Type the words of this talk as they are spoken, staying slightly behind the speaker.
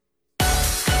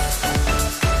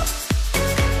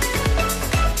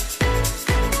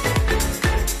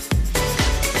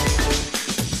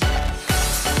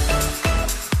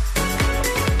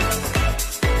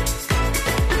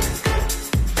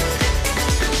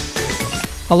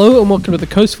Hello and welcome to the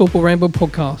Coast Football Ramble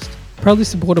podcast, proudly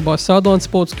supported by Sideline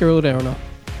Sports Guerrilla Darrina.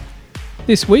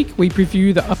 This week we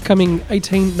preview the upcoming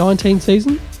 18-19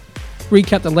 season,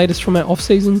 recap the latest from our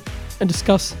off-season, and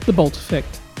discuss the Bolt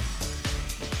effect.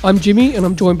 I'm Jimmy and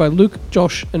I'm joined by Luke,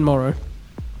 Josh and Morrow.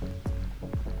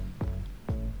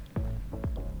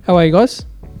 How are you guys?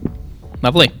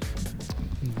 Lovely.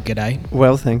 G'day.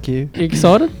 Well, thank you. You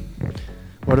excited?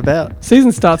 What about?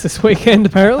 Season starts this weekend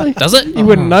apparently. Does it? You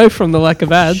wouldn't know from the lack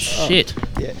of ads. Shit.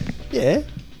 Yeah.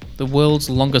 The world's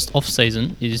longest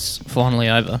off-season is finally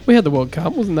over. We had the World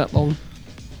Cup, wasn't that long?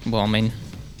 Well, I mean,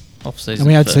 off-season. And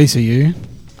we had for CCU.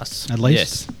 us. at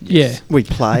least. Yes. We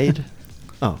played.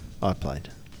 I played.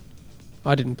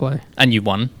 I didn't play. And you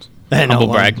won. And Humble I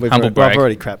won. brag. We've Humble I've brag.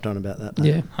 already crapped on about that. though.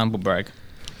 Yeah. Humble brag.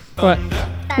 Right.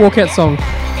 Walkout song.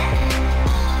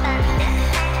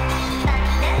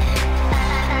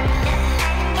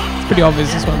 It's pretty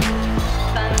obvious, this one.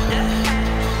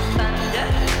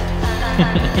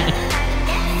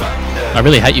 I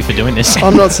really hate you for doing this.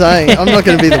 I'm not saying. I'm not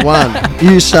going to be the one.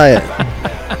 You say it.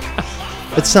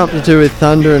 It's something to do with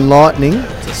thunder and lightning.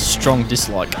 It's a strong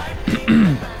dislike.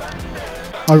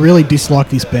 I really dislike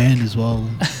this band as well.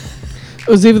 It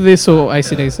was either this or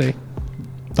AC/DC.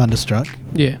 Thunderstruck.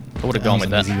 Yeah. I would have gone with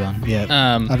that. Easy one. Yeah.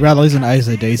 Um, I'd rather listen to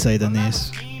AC/DC than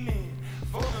this.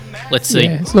 Let's see.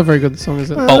 Yeah, it's not very good, the song,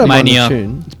 is it? I don't mind the Boltmania.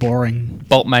 tune. It's boring.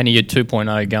 Boltmania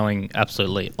 2.0 going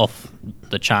absolutely off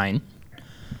the chain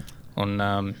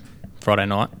on Friday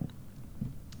night.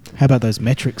 How about those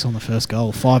metrics on the first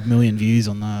goal? 5 million views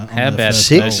on the. How about first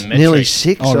Six, Those goal. nearly metrics.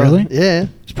 6. Oh, really? Yeah.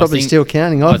 It's probably think- still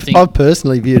counting. I I've think- I've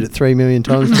personally viewed it 3 million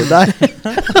times today.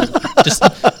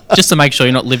 just to make sure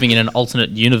you're not living in an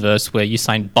alternate universe where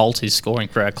Usain Bolt is scoring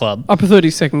for our club. I preferred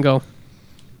his second goal.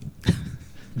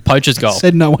 Poacher's goal.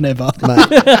 Said no one ever. Mate,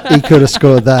 he could have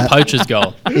scored that. Poacher's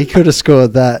goal. He could have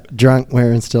scored that drunk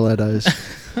wearing stilettos.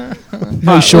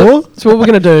 You sure? So what we're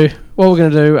going to do,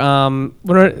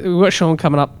 we've got Sean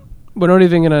coming up. We're not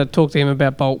even going to talk to him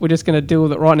about Bolt. We're just going to deal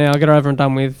with it right now, get it over and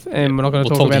done with, and we're not going to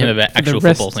We'll talk talk to about him it about for actual the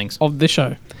rest football things. of the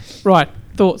show. Right,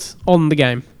 thoughts on the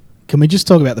game? Can we just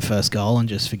talk about the first goal and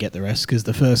just forget the rest? Because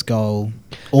the first goal,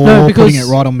 or No, putting because-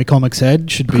 it right on McCormick's head,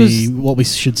 should be because- what we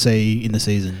should see in the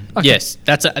season. Okay. Yes,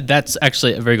 that's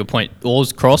actually a very good point.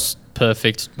 All's cross,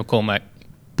 perfect. McCormack,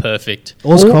 perfect.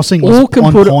 All's crossing was All can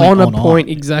on put it point on a or not. point,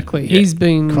 exactly. Yeah. He's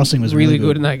been Crossing was really really good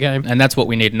good. in that game. And that's what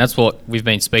we need. And that's what we've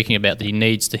been speaking about, that he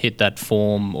needs to hit that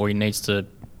form, or he needs to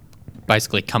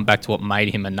basically come back to what made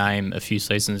him a name a few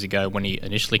seasons ago when he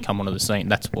initially come onto the scene.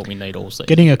 That's what we need all season.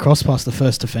 Getting a cross past the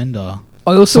first defender.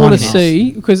 I also want to Signing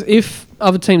see, because if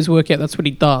other teams work out that's what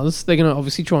he does, they're going to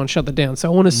obviously try and shut that down. So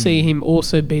I want to see him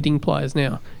also beating players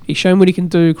now. He's shown what he can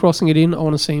do, crossing it in. I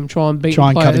want to see him try and beat Try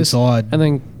and players. cut inside. And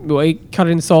then he cut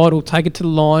it inside or take it to the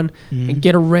line and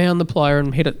get around the player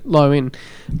and hit it low in.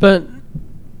 But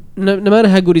no matter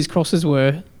how good his crosses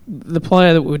were, the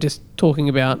player that we were just talking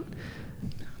about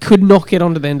could not get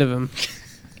onto the end of him.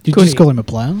 Did you Could just he? call him a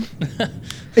player?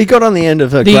 He got on the end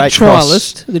of a The great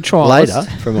trialist. later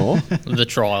from all. The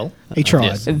trial. He tried.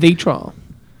 Yes. The trial.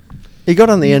 He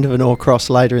got on the end of an all cross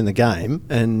later in the game,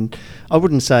 and I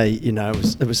wouldn't say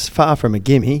it was far from a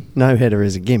gimme. No header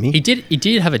is a gimme. He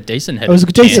did have a decent header. It was a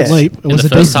decent chance leap. It in was the a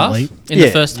first decent half. leap. In Yeah.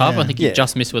 the first half, I Yeah. think he Yeah.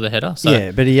 just missed with a header. So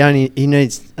Yeah, but he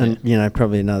needs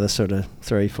probably another sort of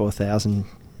 3,000-4,000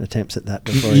 attempts at that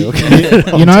before he'll get on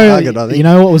target, I think. You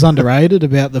know what was underrated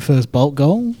about the first Bolt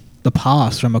goal? The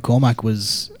pass from McCormack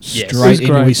was Yes. It was straight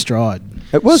into great. his stride.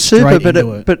 It was Straight super, but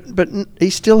into it. but he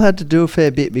still had to do a fair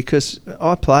bit because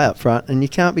I play up front, and you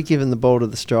can't be giving the ball to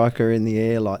the striker in the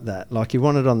air like that. Like, you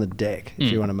want it on the deck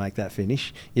if you want to make that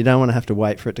finish. You don't want to have to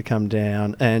wait for it to come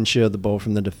down and shield the ball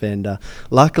from the defender.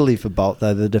 Luckily for Bolt,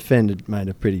 though, the defender made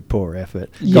a pretty poor effort.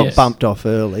 Got Yes. bumped off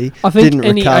early. I think didn't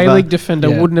any recover. A-League defender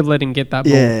Yeah. wouldn't have let him get that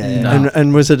ball. Yeah, No.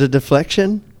 and was it a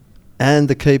deflection? And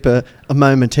the keeper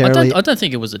momentarily. I don't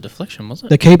think it was a deflection, was it?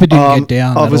 The keeper didn't get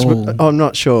down at all. I'm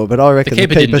not sure, but I reckon the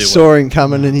keeper didn't keeper do saw well. him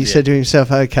coming, and he Yeah. said to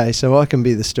himself, "Okay, so I can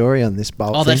be the story on this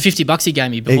Bolt Oh, thing." that $50 he gave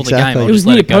me before Exactly. the game. I'll It was just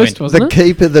let near it go post, in. wasn't The it?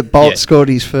 keeper that Bolt Yeah. scored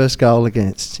his first goal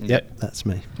against. Yeah. Yep, that's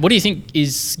me. What do you think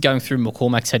is going through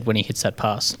McCormack's head when he hits that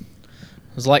pass? It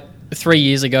was like 3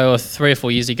 years ago, or 3 or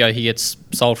 4 years ago, he gets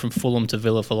sold from Fulham to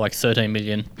Villa for like 13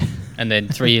 million, and then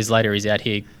 3 years later, he's out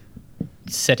here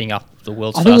setting up the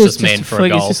world's I think it was fastest just man a for a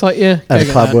fleak. It's goal. just like, yeah, At go a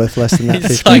get club that. worth less than that. It's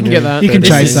 15 like- million. get that. You can This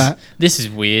chase is- that. This is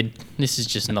weird. This is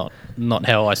just not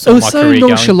how I It saw was my so career going.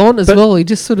 nonchalant as But- well. He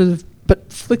just sort of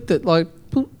But flicked it like.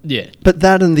 Boom. Yeah. But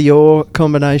that and the Orr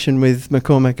combination with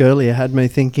McCormack earlier had me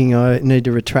thinking I need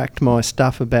to retract my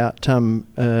stuff about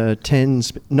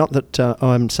 10s. Not that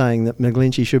I'm saying that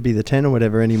McGlinchey should be the 10 or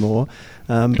whatever anymore,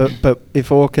 but if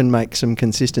Orr can make some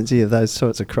consistency of those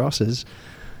sorts of crosses,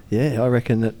 yeah, I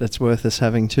reckon that's worth us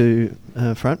having two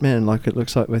frontmen like it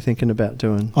looks like we're thinking about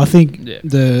doing. I think Yeah.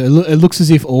 it looks as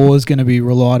if Orr's going to be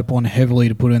relied upon heavily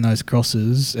to put in those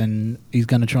crosses, and he's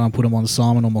going to try and put them on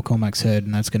Simon or McCormack's head,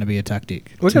 and that's going to be a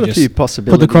tactic. We've to got a just few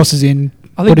possibilities. Put the crosses in,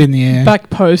 I put think it in the air. back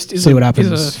post is see what a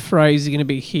happens. phrase you're going to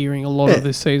be hearing a lot Yeah. of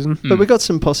this season. But we've got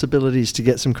some possibilities to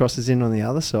get some crosses in on the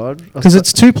other side. Because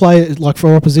it's two players, like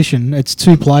for opposition, it's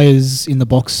two players in the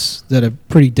box that are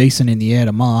pretty decent in the air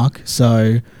to mark,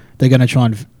 so they're going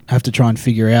to have to try and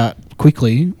figure out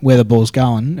quickly where the ball's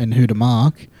going and who to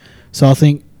mark. So I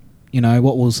think,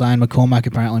 what we were saying, McCormack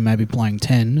apparently maybe playing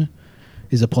 10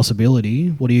 is a possibility.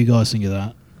 What do you guys think of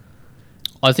that?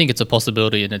 I think it's a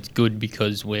possibility, and it's good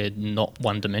because we're not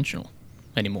one-dimensional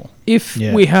anymore. If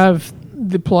Yeah. we have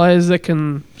the players that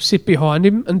can sit behind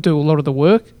him and do a lot of the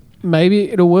work, maybe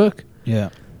it'll work. Yeah.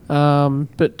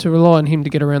 But to rely on him to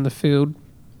get around the field,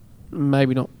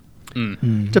 maybe not.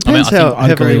 Depends I how think I'd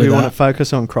heavily agree we with want to that.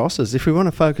 focus on crosses. If we want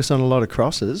to focus on a lot of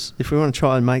crosses, if we want to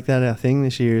try and make that our thing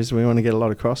this year, is we want to get a lot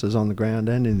of crosses on the ground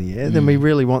and in the air, then we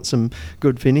really want some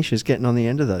good finishers getting on the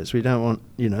end of those. We don't want,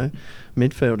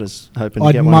 midfielders hoping to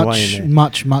I'd get one away in there.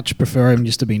 much prefer him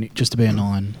just to be a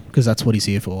 9, because that's what he's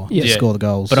here for. Yeah. To score the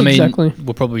goals. But I mean, Exactly.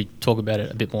 we'll probably talk about it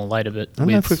a bit more later, but I don't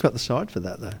know if we've got the side for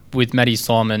that, though. with Matty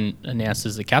Simon announced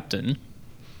as the captain,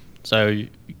 so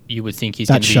you would think he's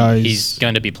That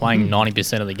going to be playing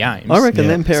 90% of the games. I reckon Yeah.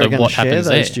 them pair So are going to what share happens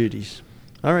those there? duties.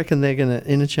 I reckon they're going to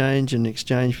interchange and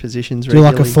exchange positions do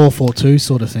like a regularly. 4-4-2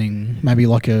 sort of thing, maybe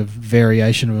like a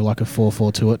variation of like a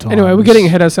 4-4-2 at times. Anyway, we're getting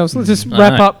ahead of ourselves. Let's just No.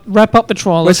 wrap up the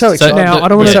trial. We're so list excited. now. I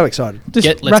don't We're want to so excited. just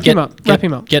wrap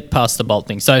him up. Get past the Bolt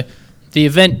thing. So the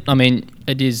event, I mean,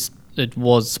 it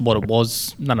was what it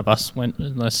was. None of us went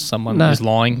unless someone No. is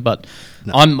lying. But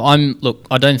No. look,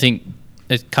 I don't think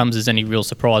it comes as any real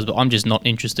surprise, but I'm just not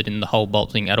interested in the whole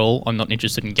Bolt thing at all. I'm not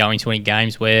interested in going to any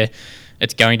games where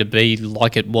it's going to be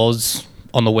like it was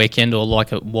on the weekend or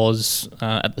like it was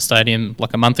at the stadium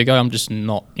like a month ago. I'm just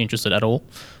not interested at all.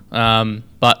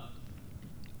 But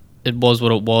it was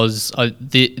what it was.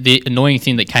 The annoying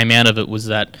thing that came out of it was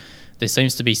that there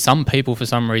seems to be some people for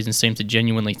some reason seem to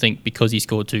genuinely think because he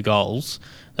scored 2 goals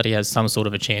that he has some sort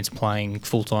of a chance playing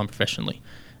full-time professionally.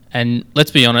 And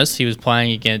let's be honest, he was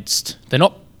playing against... They're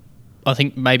not... I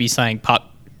think maybe saying park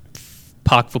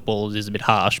footballers is a bit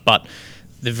harsh, but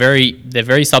they're very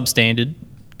substandard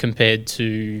compared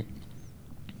to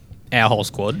our whole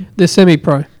squad. They're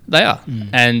semi-pro. They are.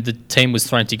 And the team was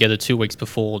thrown together 2 weeks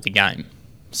before the game.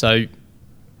 So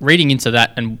reading into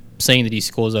that and seeing that he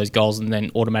scores those goals and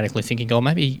then automatically thinking, oh,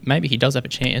 maybe he does have a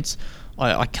chance,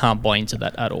 I can't buy into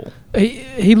that at all.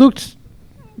 He looked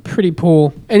pretty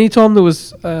poor. Anytime there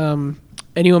was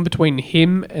anyone between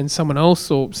him and someone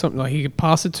else or something like he could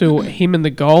pass it to, or him and the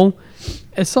goal,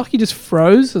 it's like he just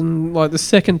froze, and like the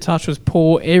second touch was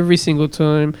poor every single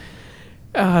time.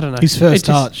 I don't know. His It first just-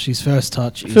 touch. Is First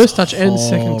touch and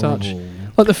second touch. horrible.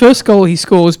 Like the first goal he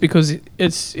scores because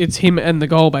it's him and the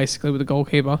goal basically with the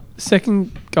goalkeeper. The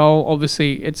second goal,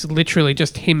 obviously, it's literally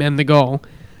just him and the goal.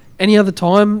 Any other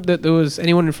time that there was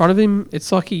anyone in front of him,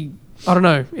 it's like I don't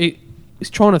know. He's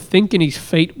trying to think and his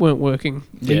feet weren't working.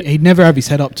 Yeah. He'd never have his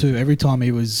head up too. Every time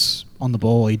he was on the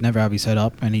ball, he'd never have his head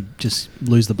up, and he'd just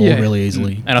lose the ball Yeah. really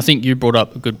easily. And I think you brought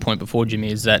up a good point before,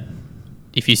 Jimmy, is that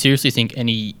if you seriously think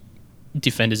any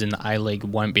defenders in the A-League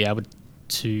won't be able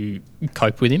to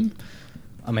cope with him,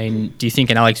 I mean, do you think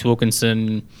an Alex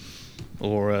Wilkinson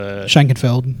or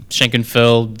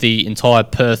Schenkenfeld, the entire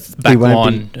Perth back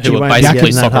line, who are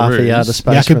basically Socceroos,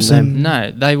 Jakobsen.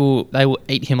 no, they will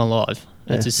eat him alive.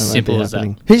 It's as simple as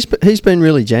that. He's been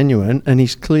really genuine, and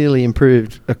he's clearly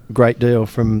improved a great deal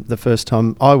from the first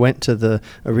time I went to the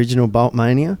original Bolt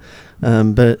Mania.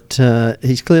 But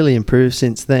he's clearly improved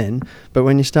since then. But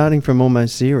when you're starting from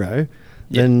almost zero,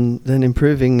 then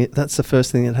improving, that's the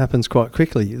first thing that happens quite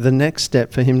quickly. The next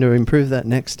step for him to improve that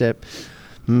next step,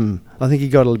 I think he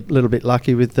got a little bit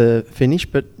lucky with the finish,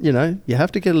 but you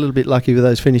have to get a little bit lucky with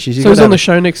those finishes. So he's on the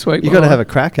show next week. You've got to have a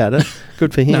crack at it.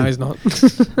 Good for him. No, he's not.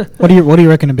 What do you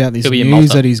reckon about this He'll be in news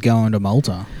Malta. that he's going to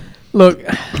Malta? Look,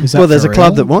 Is that Well, there's for a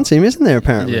club real? that wants him, isn't there,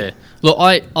 apparently? Yeah. Look,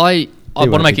 I want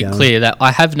to won't make be it going. clear that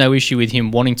I have no issue with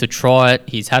him wanting to try it.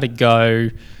 He's had a go.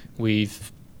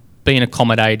 We've been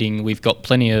accommodating. We've got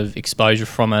plenty of exposure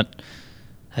from it.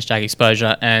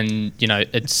 #exposure. And,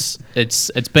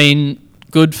 it's been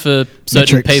good for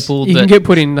certain Metrics. people. You that can get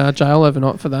put in jail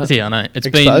overnight for that. Yeah, I know.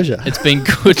 Exposure. It's been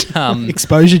good.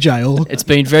 Exposure jail. It's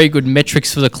been very good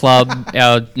metrics for the club.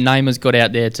 Our name has got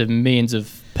out there to millions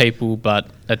of people, but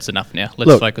that's enough now.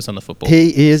 Let's focus on the football.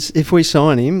 He is. If we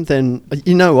sign him, then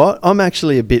you know what? I'm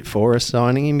actually a bit for us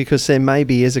signing him because there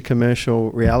maybe is a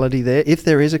commercial reality there. If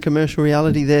there is a commercial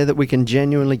reality there that we can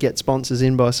genuinely get sponsors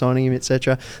in by signing him,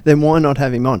 etc., then why not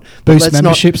have him on? But Boost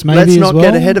memberships maybe let's as not well.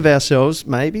 get ahead of ourselves,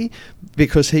 maybe,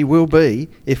 because he will be,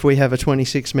 if we have a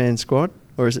 26-man squad,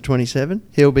 or is it 27?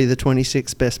 He'll be the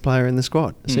 26th best player in the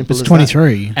squad. Simple It's as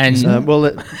 23. And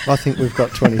I think we've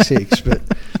got 26,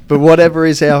 but whatever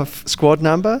is our squad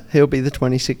number, he'll be the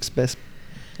 26th best.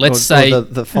 let's or say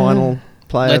the final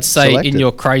player. let's say selected. in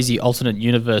your crazy alternate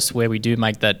universe where we do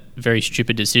make that very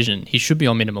stupid decision, he should be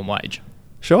on minimum wage,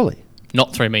 surely.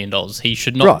 not $3 million. He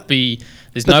should not Right. be.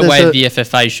 There's But no way there's the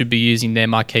FFA should be using their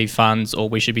marquee funds, or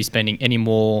we should be spending any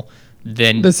more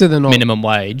than They said they're not. minimum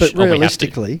wage. But or we have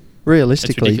to.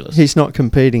 realistically, ridiculous. he's not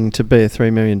competing to be a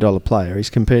 $3 million player.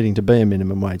 He's competing to be a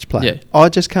minimum wage player. Yeah. I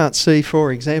just can't see,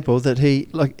 for example, that he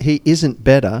isn't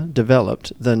better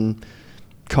developed than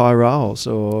Kai Riles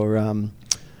or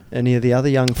any of the other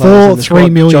young players in the $3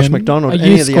 squad. million, Josh McDonald, a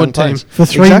any youth of the young squad team. players. For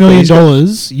 $3 Exactly, million,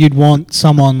 he's got- you'd want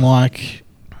someone like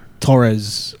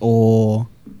Torres or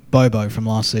Bobo from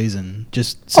last season.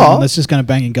 Just someone that's just going to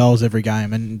bang in goals every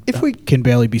game and If we- can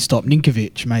barely be stopped.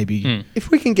 Ninkovic, maybe. Hmm. If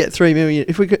we can get $3 million,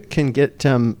 if we can get pay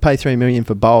 $3 million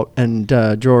for Bolt and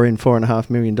draw in $4.5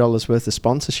 million worth of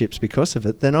sponsorships because of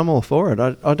it, then I'm all for it.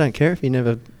 I don't care if he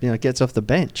never gets off the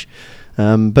bench.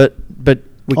 But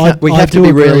we have to do be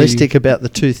agree. realistic about the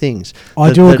two things.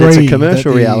 I do that it's agree a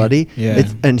commercial that the- reality,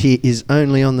 yeah. and he is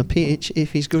only on the pitch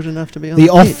if he's good enough to be on The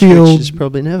the pitch, off-field- which is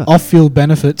probably never. Off-field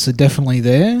benefits are definitely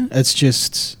there. It's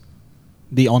just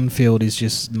the on-field is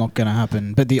just not going to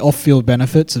happen. But the off-field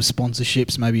benefits of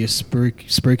sponsorships, maybe a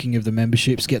spruiking of the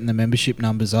memberships, getting the membership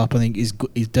numbers up, I think is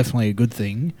definitely a good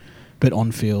thing. But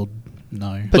on-field,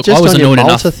 no. But Look, just I was on your annoyed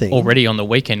Malta enough thing- already on the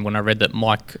weekend when I read that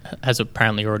Mike has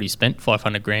apparently already spent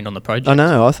 $500,000 on the project. I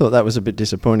know. I thought that was a bit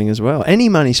disappointing as well. Any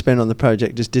money spent on the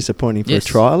project is disappointing for Yes.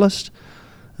 a trialist.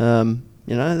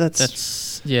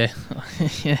 That's Yeah.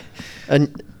 Yeah.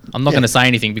 and I'm not Yeah. going to say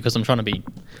anything because I'm trying to be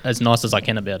as nice as I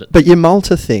can about it. But your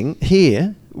Malta thing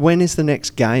here, when is the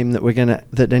next game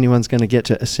that anyone's going to get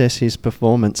to assess his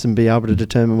performance and be able to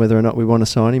determine whether or not we want to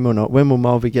sign him or not? When will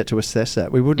Mulvey get to assess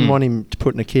that? We wouldn't want him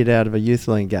putting a kid out of a youth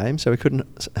league game, so we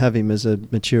couldn't have him as a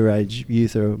mature age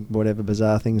youth or whatever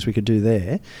bizarre things we could do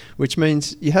there, which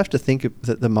means you have to think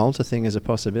that the Malta thing is a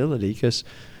possibility because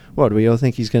what, do we all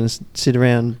think he's going to sit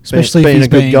around Especially if being he's a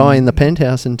good being- guy in the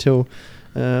penthouse until...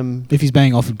 If he's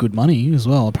being offered good money as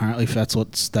well, apparently, if that's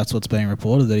what's being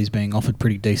reported, that he's being offered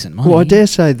pretty decent money. well, I dare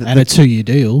say that and a 2-year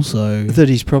deal, so that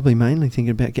he's probably mainly thinking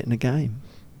about getting a game.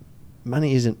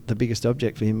 Money isn't the biggest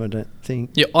object for him, I don't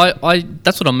think. Yeah, I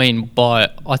that's what I mean by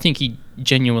I think he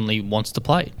genuinely wants to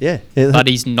play. Yeah. But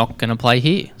he's not going to play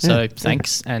here. So Yeah.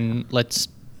 thanks, and let's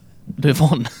move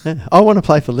on. Yeah. I want to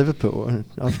play for Liverpool. And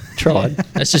I've tried.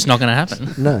 That's just not going to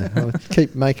happen. No, I'll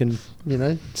keep making,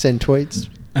 send tweets.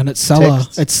 and it's Salah.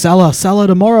 Texts. It's Salah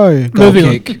tomorrow. Goal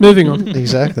Moving kick. on. Moving on.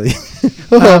 Exactly.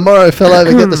 Oh, Morrow fell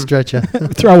over, get the stretcher.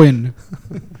 Throw in.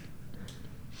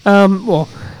 Well,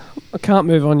 I can't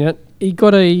move on yet. He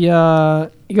got a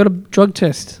drug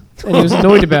test, and he was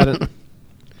annoyed about it.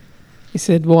 He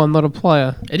said, "Well, I'm not a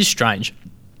player." It is strange.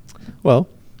 Well,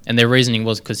 And their reasoning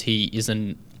was because he is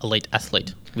an elite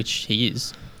athlete, which he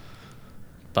is.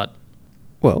 But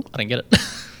well, I don't get it.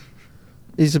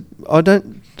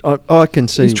 I can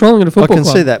see. He's trolling at a football I can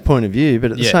club. see that point of view,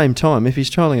 but at the Yeah. same time, if he's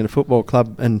trolling at a football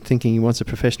club and thinking he wants a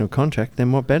professional contract,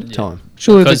 then what better Yeah. time?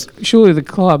 Surely the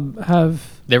club have.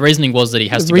 Their reasoning was that he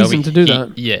has The to go reason in, to do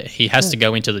that. Yeah, he has to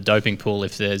go into the doping pool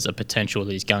if there's a potential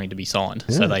that he's going to be signed.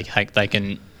 So Yeah. they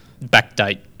can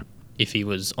backdate if he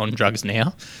was on drugs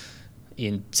now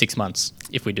in 6 months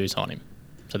if we do sign him.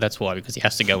 So that's why, because he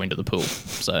has to go into the pool.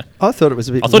 So I thought it was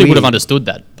a bit. I thought he would have weird. understood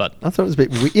that, but I thought it was a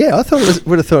bit. Yeah, I thought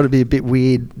would have thought it'd be a bit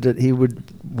weird that he would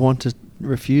want to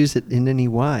refuse it in any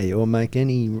way or make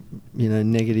any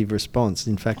negative response.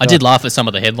 In fact, I did laugh at some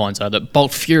of the headlines though. That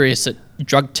Bolt furious at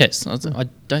drug tests. I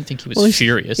don't think he was Well,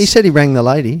 furious. He said he rang the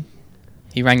lady.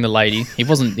 He rang the lady. He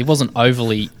wasn't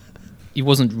overly. He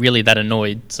wasn't really that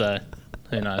annoyed. So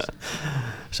who knows?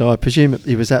 So I presume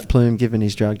he was at Plume given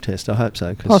his drug test. I hope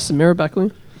so. Pass the mirror back, will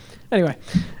you? Anyway,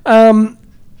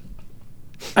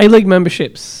 A-League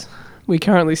memberships. We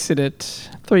currently sit at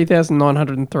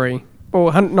 3,903.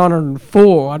 Or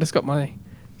 904. I just got my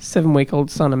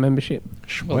 7-week-old son a membership.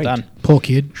 Well done. Poor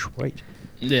kid. Sweet.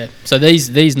 Yeah. So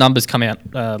these numbers come out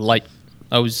late.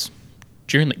 I was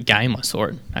during the game I saw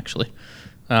it, actually.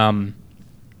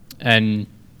 And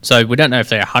so we don't know if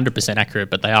they're 100% accurate,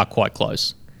 but they are quite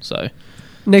close. So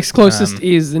Next closest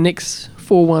is the Knicks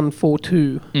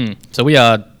 4142. so we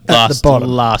are the bottom.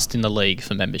 last in the league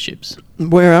for memberships.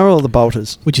 Where are all the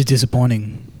bolters? Which is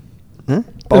disappointing. Huh?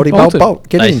 Bolty, bolted. bolt.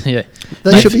 Get in. Yeah.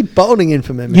 They should be bolting in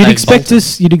for membership. You'd They've expect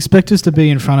us. You'd expect us to be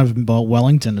in front of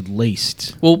Wellington at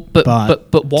least. Well, but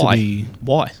to why? be-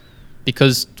 Why?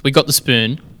 Because we got the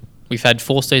spoon. We've had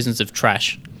 4 seasons of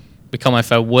trash. We come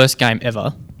off our worst game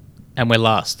ever, and we're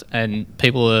last. And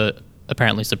people are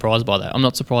apparently surprised by that. I'm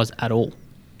not surprised at all.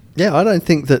 Yeah, I don't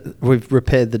think that we've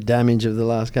repaired the damage of the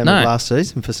last game No. of last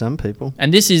season for some people.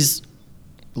 And this is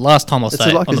last time I'll It's say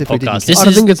it like on as the if we didn't podcast. care. I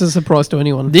don't think it's a surprise to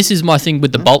anyone. This is my thing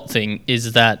with the Bolt thing,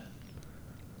 is that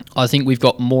I think we've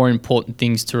got more important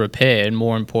things to repair and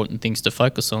more important things to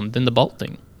focus on than the Bolt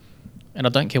thing. And I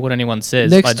don't care what anyone says.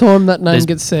 Next time that name there's-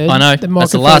 gets said, I know the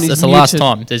that's the microphone last. is That's the last muted.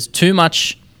 time. There's too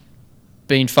much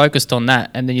being focused on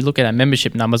that, and then you look at our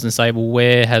membership numbers and say, well,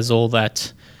 where has all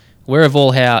that? Where have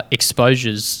all our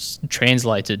exposures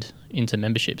translated into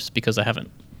memberships? Because they haven't.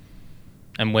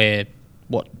 And we're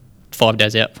 5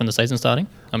 days out from the season starting.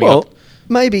 I mean, Well,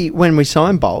 maybe when we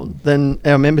sign Bolt, then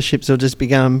our memberships will just be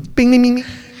going bing, bing, bing, bing.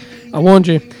 I warned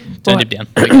you. turn Right.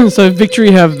 it down. So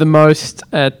Victory have the most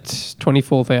at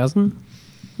 24,000.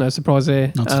 No surprise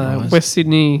there. Not surprised. West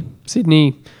Sydney,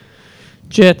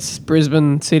 Jets,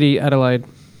 Brisbane, City, Adelaide, and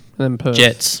then Perth.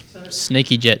 Jets,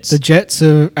 sneaky Jets. The Jets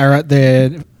are at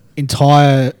their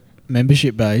entire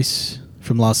membership base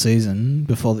from last season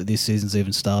before this season's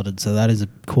even started. So that is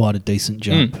quite a decent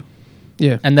jump.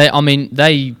 Yeah. And they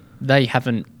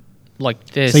haven't, like,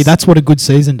 there's... See, that's what a good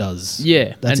season does.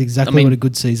 Yeah, That's and, exactly I mean, what a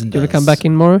good season Do you does. want to come back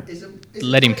in tomorrow?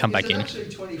 Let him come back in. Actually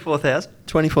 24,000?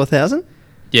 24,000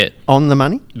 Yeah, on the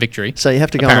money? Victory. So you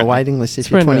have to go on a Apparently. waiting list if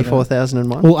It's you're around about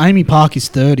 24,001? Well, Amy Park is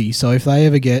 30, so if they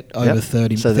ever get over Yep.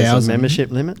 30,000... So there's a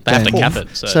membership limit? They have to Yeah. cap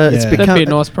it. So, So it's Yeah. become... That'd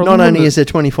be a nice problem, Not only wouldn't it? is there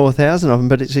 24,000 of them,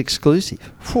 but it's exclusive.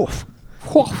 Phew.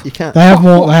 You can't... They have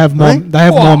more. They have more. Right? They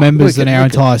have more members Wicked, than our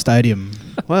wicked. entire stadium.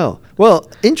 Well,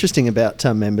 interesting about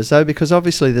members though, because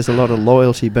obviously there's a lot of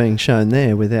loyalty being shown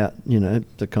there without,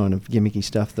 the kind of gimmicky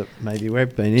stuff that maybe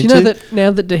we've been Do into. you know that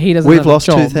now that he doesn't We've have lost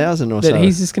a job, 2,000 or that so.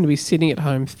 he's just going to be sitting at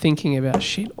home thinking about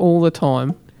shit all the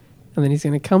time, and then he's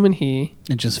going to come in here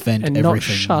And just vent and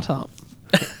everything. not shut up.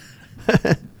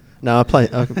 No, I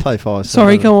can play 5.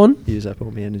 Sorry, go on. Use up all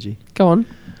my energy. Go on.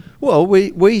 Well,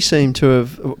 we seem to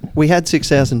have... We had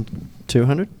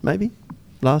 6,200 maybe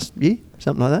last year,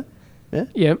 something like that. Yeah?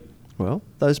 Yep. Well,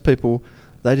 those people,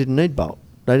 they didn't need Bolt.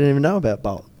 They didn't even know about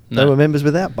Bolt. They No. were members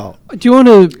without Bolt. Do you want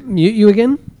to mute you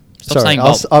again? stop saying I'll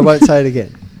Bolt. I won't say it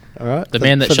again. All right? The For-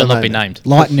 man that for shall the not be moment.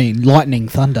 named. Lightning,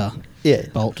 thunder, Yeah.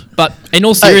 bolt. But in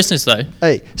all seriousness, though,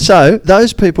 Hey, so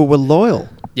those people were loyal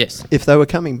yes. if they were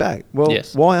coming back. Well,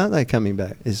 Yes. why aren't they coming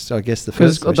back? Is I guess the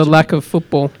Because first of the question. lack of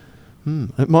football.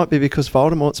 It might be because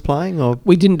Voldemort's playing, or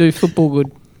We didn't do football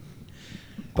good.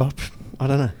 I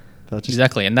don't know. They'll just-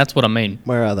 Exactly, and that's what I mean.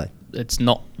 Where are they? It's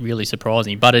not really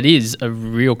surprising, but it is a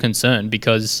real concern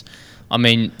because, I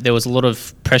mean, there was a lot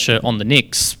of pressure on the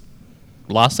Knicks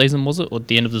last season, was it, or at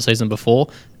the end of the season before,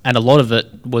 and a lot of it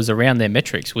was around their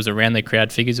metrics, was around their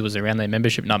crowd figures, it was around their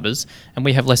membership numbers, and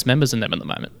we have less members than them at the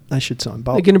moment. They should sign They're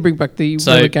Bolt. going to bring back the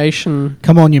So- relegation.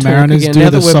 Come on, you Talk Mariners, again, do now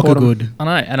the that we're soccer bottom. good. I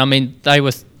know, and I mean, they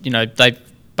were, they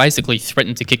basically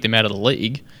threatened to kick them out of the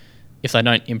league if they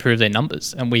don't improve their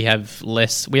numbers, and we have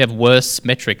worse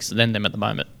metrics than them at the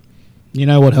moment. You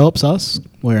know what helps us?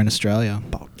 We're in Australia.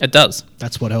 It does.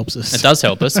 That's what helps us. It does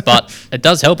help us, but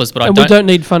I And we don't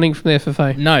need funding from the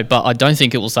FFA. No, but I don't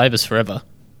think it will save us forever.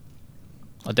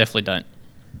 I definitely don't.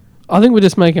 I think we're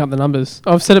just making up the numbers.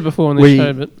 I've said it before on this We-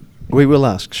 show, but We will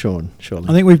ask Sean, surely.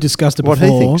 I think we've discussed it What he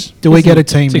before. thinks. Do we Listen, get a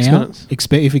team 6 now? minutes.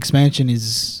 If expansion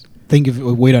is... Think if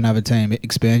we don't have a team,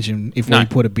 expansion, if No. we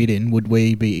put a bid in, would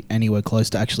we be anywhere close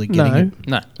to actually getting No. it?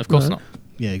 No, of course No. not.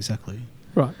 Yeah, exactly.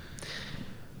 right.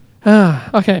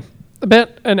 Okay. About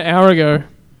an hour ago,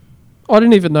 I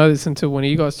didn't even know this until one of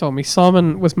you guys told me.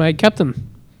 Simon was made captain.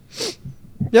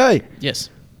 Yay! Yes.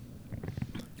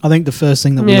 I think the first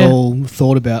thing that Yeah. we all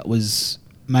thought about was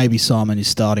maybe Simon is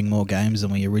starting more games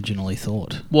than we originally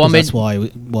thought. Well, I 'Cause that's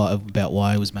mean-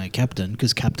 why he was made captain,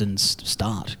 because captains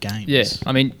start games. Yeah.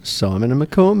 I mean, Simon and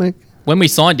McCormick. when we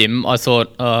signed him, I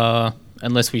thought,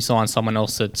 unless we sign someone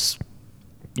else that's,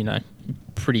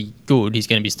 pretty good, he's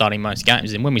going to be starting most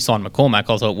games. And when we signed McCormack,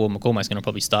 I thought, well, McCormack's going to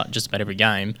probably start just about every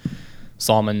game.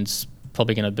 Simon's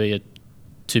probably going to be a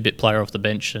 2-bit player off the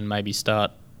bench and maybe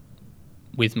start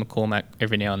with McCormack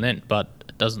every now and then. But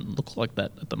it doesn't look like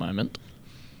that at the moment.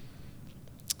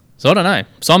 So I don't know.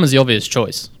 Simon's the obvious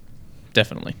choice.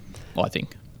 definitely, I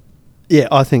think. Yeah,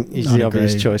 I think he's I'd the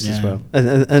obvious agree, choice as yeah. well.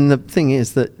 And the thing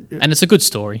is that And it's a good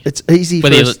story. it's easy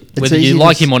Whether for you, us, it's whether easy you to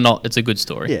like s- him or not, it's a good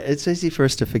story. Yeah, it's easy for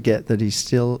us to forget that he's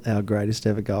still our greatest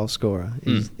ever goal scorer.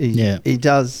 Yeah. He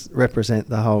does represent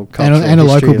the whole And cultural a history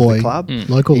local of boy. the club.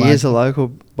 Local He lad. is a local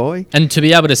boy. And to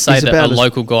be able to say He's that a about as-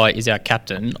 local guy is our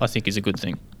captain, I think is a good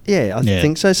thing. Yeah, I Yeah.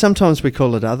 think so. Sometimes we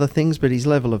call it other things, but his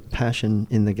level of passion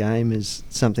in the game is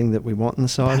something that we want in the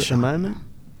side at the moment.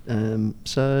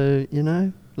 So,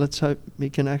 let's hope he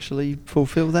can actually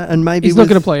fulfil that. And maybe He's not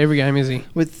going to play every game, is he?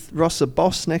 with Ross the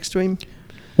boss next to him.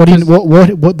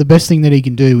 What the best thing that he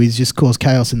can do is just cause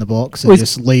chaos in the box and Well,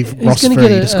 just leave he's Ross gonna free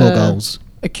get to score goals.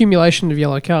 Accumulation of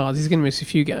yellow cards. He's going to miss a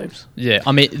few games. Yeah,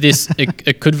 I mean,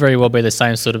 it could very well be the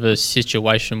same sort of a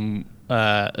situation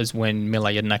as when Mile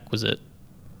Jedinak was at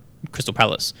Crystal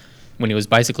Palace, when he was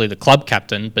basically the club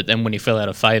captain, but then when he fell out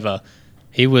of favour,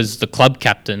 he was the club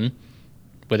captain,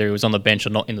 whether he was on the bench or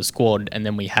not in the squad, and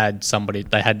then they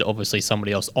had obviously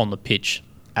somebody else on the pitch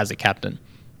as a captain.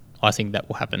 I think that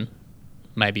will happen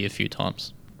maybe a few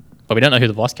times. But we don't know who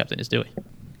the vice captain is, do we?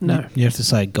 No. You have to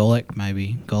say Golek,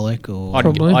 maybe. Golek or...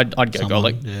 Probably. I'd go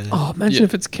someone. Golek. Yeah. Oh, imagine Yeah.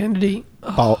 if it's Kennedy.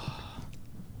 Oh, Bolt.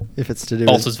 If it's to do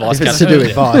Bolt with as vice if it's to do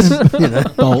with vice,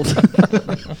 Bolt.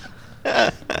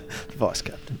 vice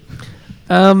captain.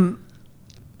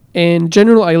 And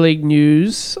general A-League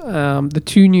news, the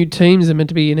two new teams are meant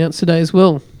to be announced today as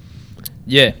well.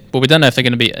 Yeah, well, we don't know if they're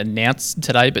going to be announced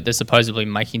today, but they're supposedly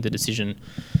making the decision.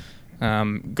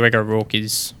 Greg O'Rourke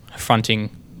is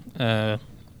fronting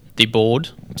the board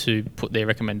to put their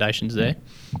recommendations there,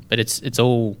 but it's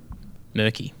all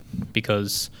murky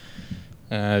because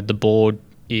the board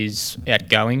is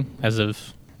outgoing as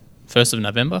of 1st of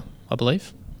November, I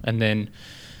believe, and then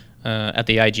at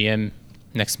the AGM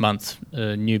next month,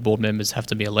 new board members have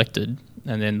to be elected,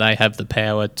 and then they have the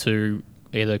power to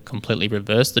either completely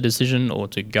reverse the decision or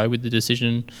to go with the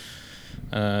decision.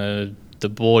 The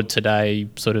board today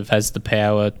sort of has the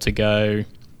power to go,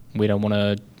 we don't want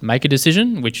to make a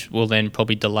decision, which will then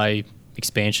probably delay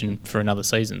expansion for another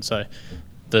season. So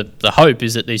the hope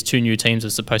is that these two new teams are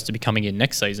supposed to be coming in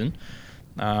next season.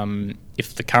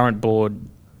 If the current board,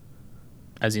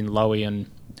 as in Lowy and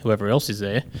whoever else is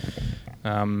there,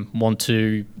 want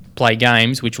to play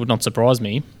games, which would not surprise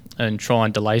me, and try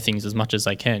and delay things as much as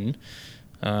they can,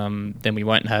 then we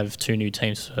won't have two new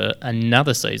teams for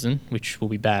another season, which will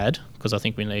be bad because I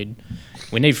think we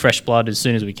need fresh blood as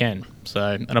soon as we can.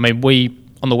 So, and I mean, we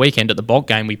on the weekend at the Bolt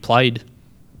game we played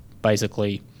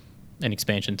basically an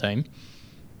expansion team,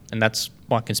 and that's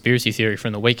my conspiracy theory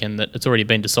from the weekend, that it's already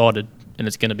been decided and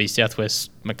it's going to be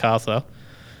Southwest Macarthur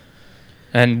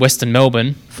and Western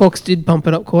Melbourne. Fox did pump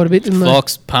it up quite a bit, didn't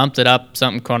Fox pumped it up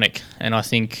something chronic, and I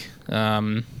think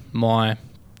my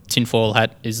tinfoil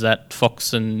hat is that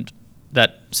Fox and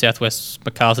that Southwest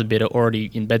Macarthur bit are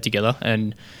already in bed together,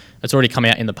 and it's already come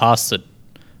out in the past that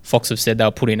Fox have said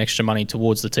they'll put in extra money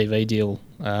towards the TV deal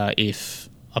if,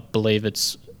 I believe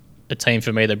it's a team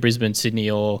from either Brisbane, Sydney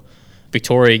or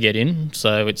Victoria get in,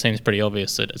 so it seems pretty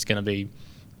obvious that it's going to be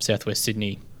Southwest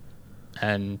Sydney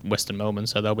and Western Melbourne,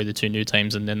 so they'll be the two new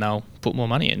teams, and then they'll put more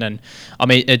money in. And I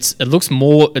mean, it looks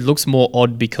more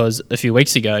odd because a few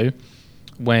weeks ago,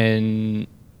 when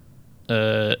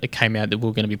it came out that we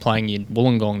were going to be playing in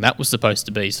Wollongong, that was supposed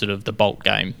to be sort of the Bolt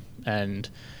game, and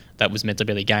that was meant to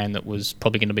be the game that was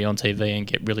probably going to be on TV and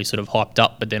get really sort of hyped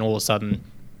up. But then all of a sudden,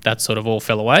 that sort of all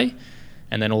fell away,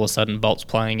 and then all of a sudden, Bolt's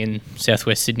playing in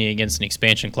Southwest Sydney against an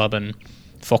expansion club, and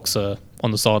Fox are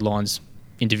on the sidelines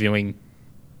interviewing,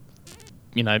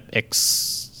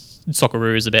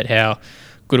 ex-Socceroos about how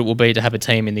good it will be to have a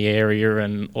team in the area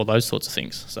and all those sorts of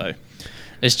things. So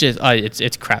it's just,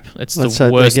 it's crap. It's Let's the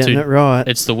hope they're worst getting it right.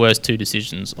 It's the worst two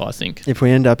decisions, I think. If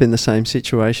we end up in the same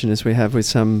situation as we have with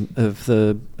some of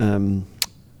the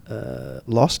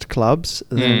lost clubs,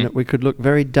 then we could look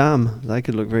very dumb. They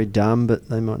could look very dumb, but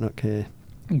they might not care.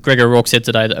 Greg O'Rourke said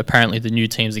today that apparently the new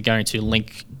teams are going to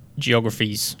link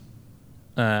geographies,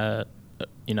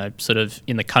 sort of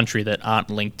in the country that aren't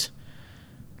linked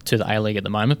to the A-League at the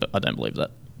moment, but I don't believe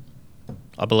that.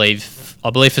 I believe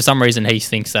for some reason he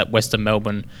thinks that Western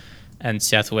Melbourne and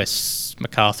Southwest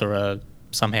Macarthur are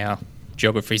somehow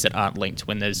geographies that aren't linked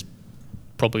when there's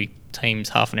probably teams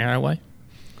half an hour away.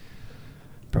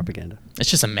 Propaganda. It's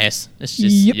just a mess. It's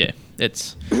just,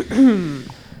 it's...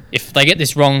 If they get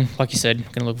this wrong, like you said, it's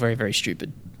going to look very, very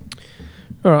stupid.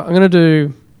 All right, I'm going to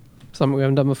do something we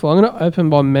haven't done before. I'm going to open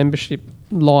my membership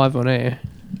live on air.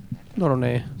 Not on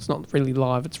air. It's not really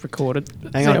live. It's recorded.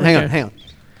 Hang on.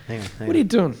 What are you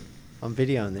doing? I'm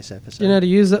videoing this episode. Do you know how to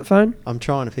use that phone? I'm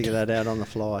trying to figure that out on the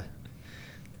fly.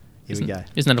 Here we go.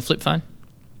 Isn't that a flip phone?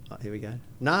 Oh, here we go.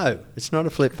 No, it's not a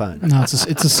flip phone. No, it's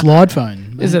a slide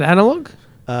phone. Is it analog?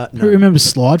 No. Who remembers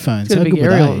slide phones? It's got a How big good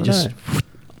were aerial they? on it, Just eh?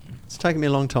 It's taken me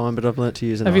a long time, but I've learnt to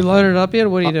use it. Have you loaded it up yet? Or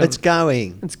what are you doing? It's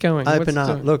going. It's going. What's Open it up.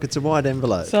 doing? Look, it's a wide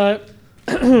envelope. So,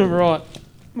 right.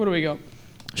 What do we got?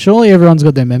 surely everyone's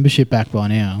got their membership back by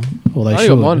now, or they I only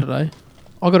should. got mine today.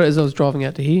 I got it as I was driving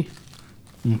out to here.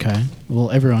 Okay. Well,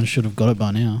 everyone should have got it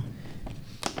by now.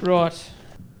 Right.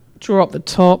 Draw up the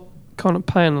top. Kind of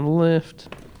pay on the left.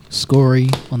 Scory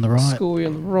on the right. Scory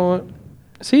on the right.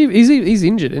 See, he's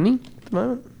injured, isn't he, at the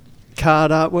moment? Card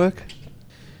artwork.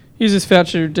 Use this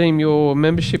voucher to redeem your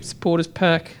membership supporters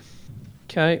pack.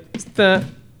 Okay, it's that.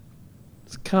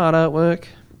 It's card artwork.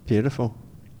 Beautiful.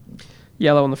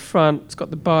 Yellow on the front. It's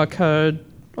got the barcode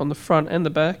on the front and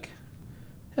the back.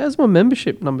 How's my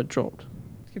membership number dropped?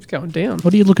 It keeps going down.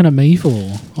 What are you looking at me for?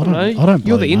 I don't. know. I don't.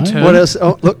 You're the bloody know. intern. What else?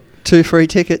 Oh, look, 2 free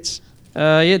tickets.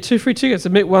 Yeah, 2 free tickets.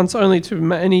 Admit once only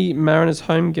to any Mariners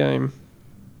home game.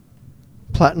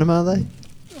 Platinum, are they?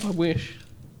 I wish.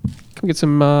 Can we get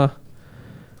some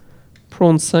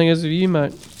prawn singers of you,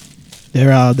 mate?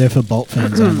 They're for Bolt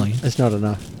fans only. It's not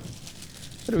enough.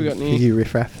 What do we got in here? You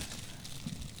riffraff.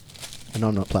 And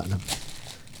I'm not platinum.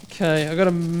 Okay, I got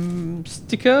a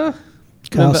sticker.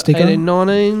 Car Number sticker.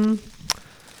 1819.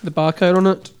 The barcode on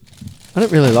it. I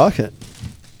don't really like it.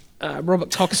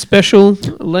 Robert Cox special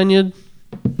lanyard.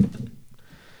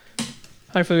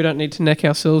 Hopefully we don't need to neck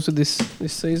ourselves with this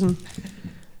season.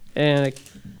 And a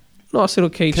nice little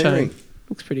Pairing. keychain.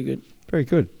 Looks pretty good. Very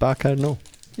good. Barcode and all.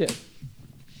 Yeah.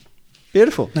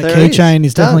 Beautiful. That There it keychain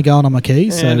is definitely Done. going on my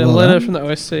keys. So And a well letter done. from the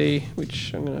OSC,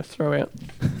 which I'm going to throw out.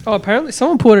 Oh, apparently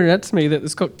someone pointed out to me that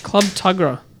it's got Club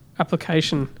Tuggerah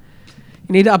application.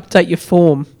 You need to update your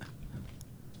form.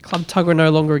 Club Tuggerah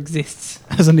no longer exists.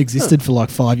 Hasn't existed for like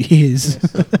 5 years.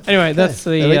 Anyway, that's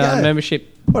there we the go. membership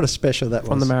What a special that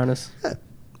from was. the Mariners. Yeah.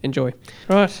 Enjoy.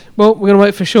 Right. Well, we're going to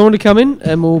wait for Sean to come in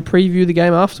and we'll preview the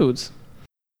game afterwards.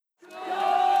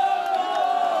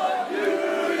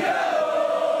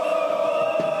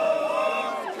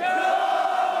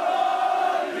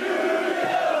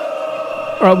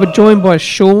 All right, we're joined by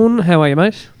Sean. How are you,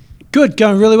 mate? Good,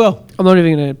 going really well. I'm not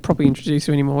even going to properly introduce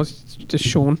you anymore. It's just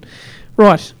Sean.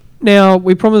 Right. Now,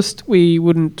 we promised we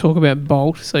wouldn't talk about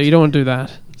Bolt, so you don't want to do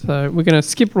that. So we're going to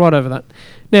skip right over that.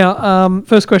 Now,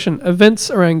 first question. Events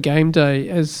around game day.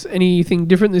 Is anything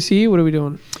different this year? What are we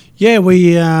doing? Yeah,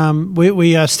 we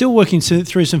are still working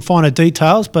through some finer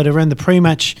details, but around the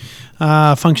pre-match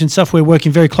function stuff, we're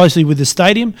working very closely with the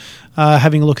stadium,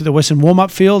 having a look at the Western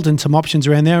warm-up field and some options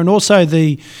around there, and also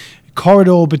the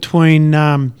corridor between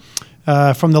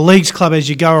from the Leagues Club as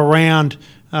you go around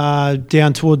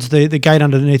down towards the gate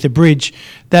underneath the bridge.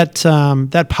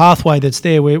 That pathway that's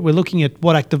there, we're looking at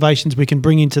what activations we can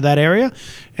bring into that area,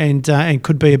 and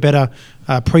could be a better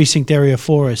precinct area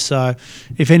for us. So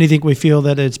if anything, we feel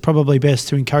that it's probably best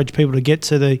to encourage people to get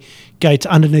to the gates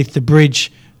underneath the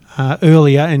bridge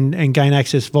earlier and gain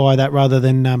access via that, rather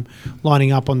than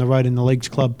lining up on the road in the Leagues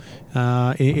Club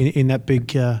in that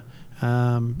big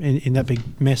in that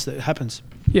big mess that happens.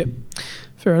 Yep.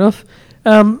 Fair enough.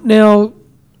 Now,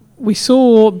 we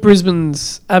saw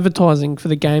Brisbane's advertising for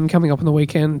the game coming up on the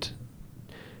weekend,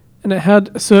 and it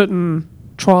had a certain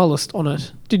trialist on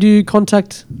it. Did you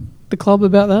contact the club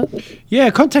about that? Yeah,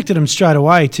 I contacted him straight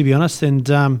away, to be honest, and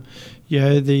the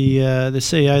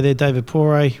CEO there, David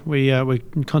Poire, we're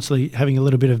constantly having a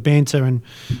little bit of banter, and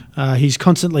he's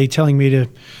constantly telling me to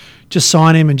just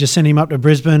sign him and just send him up to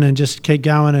Brisbane and just keep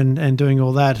going and doing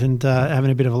all that and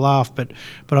having a bit of a laugh. But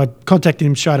I contacted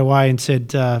him straight away and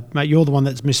said, mate, you're the one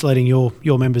that's misleading your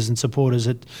members and supporters,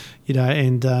 and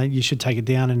you should take it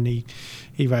down. And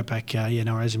he wrote back, yeah,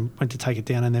 no worries, and went to take it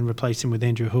down and then replaced him with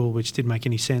Andrew Hoole, which didn't make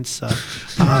any sense. So,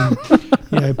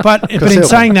 but in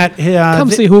saying that,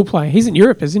 Come see Hull play. He's in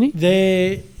Europe, isn't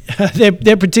he?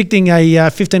 They're predicting a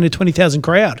 15 to 20,000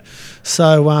 crowd,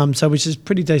 so which is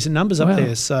pretty decent numbers up Wow.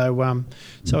 there.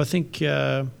 So I think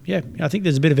I think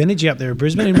there's a bit of energy up there at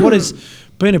Brisbane, and what has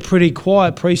been a pretty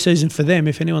quiet pre-season for them.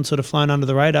 If anyone's sort of flown under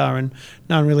the radar and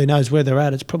no one really knows where they're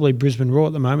at, it's probably Brisbane Raw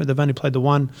at the moment. They've only played the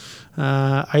one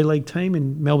A-League team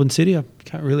in Melbourne City. I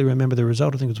can't really remember the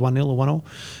result. I think it was 1-0 or 1-0,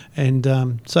 and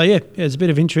there's a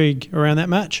bit of intrigue around that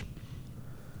match.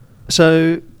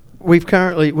 So we've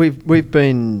got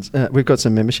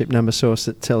some membership number source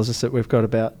that tells us that we've got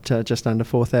about just under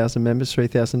 4,000 members,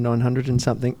 3,900 and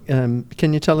something.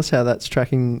 Can you tell us how that's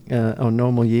tracking on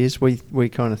normal years? We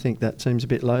kind of think that seems a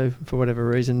bit low for whatever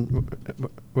reason.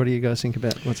 What do you guys think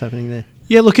about what's happening there?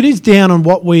 Yeah, look, it is down on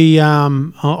what we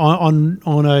on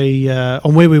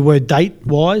where we were date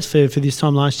wise for this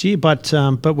time last year, but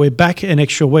we're back an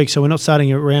extra week, so we're not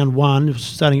starting at round 1, we're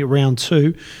starting at round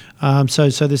 2. So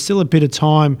there's still a bit of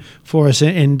time for us,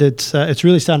 and it's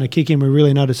really starting to kick in. We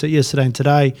really noticed it yesterday and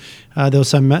today. There was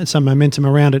some momentum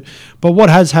around it. But what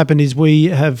has happened is we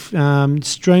have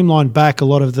streamlined back a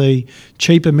lot of the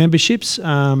cheaper memberships,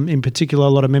 in particular a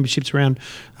lot of memberships around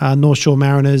North Shore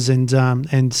Mariners and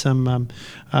some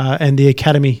and the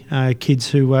academy kids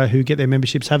who get their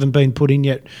memberships haven't been put in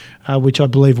yet, which I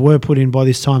believe were put in by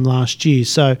this time last year.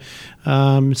 So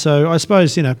I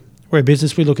suppose, we're a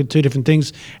business. We look at two different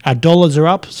things. Our dollars are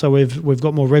up, so we've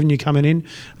got more revenue coming in.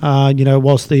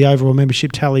 Whilst the overall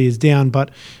membership tally is down, but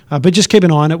just keep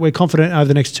an eye on it. We're confident over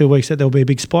the next 2 weeks that there'll be a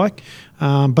big spike.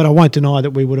 But I won't deny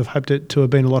that we would have hoped it to have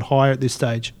been a lot higher at this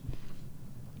stage.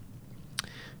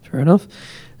 Fair enough.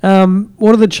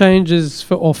 What are the changes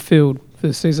for off-field for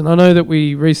this season? I know that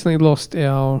we recently lost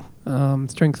our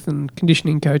strength and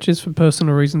conditioning coaches for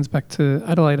personal reasons back to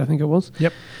Adelaide, I think it was.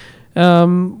 Yep.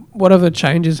 What other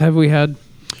changes have we had?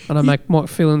 I know Mike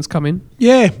Phelan's come in.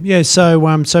 Yeah. So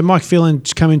Mike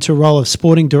Phelan's come into a role of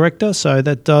sporting director. So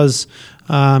that does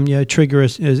trigger a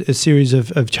series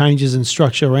of changes and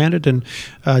structure around it, and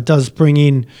does bring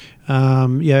in a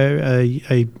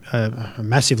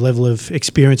massive level of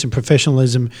experience and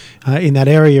professionalism in that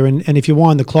area. And if you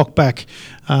wind the clock back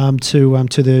to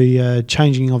the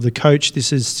changing of the coach,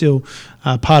 this is still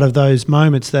part of those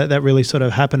moments that really sort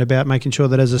of happen about making sure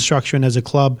that as a structure and as a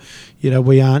club,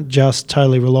 we aren't just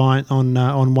totally reliant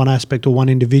on one aspect or one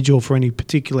individual for any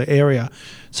particular area,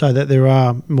 so that there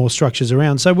are more structures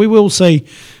around. So we will see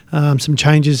some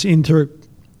changes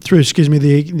through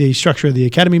the structure of the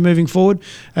academy moving forward,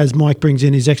 as Mike brings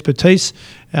in his expertise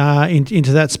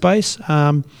into that space.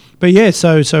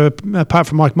 So apart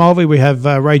from Mike Mulvey, we have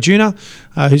Ray Juna,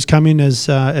 who's come in as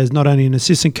not only an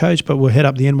assistant coach, but will head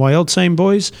up the NYL team,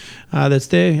 boys. That's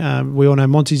there. We all know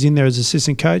Monty's in there as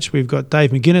assistant coach. We've got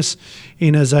Dave McGuinness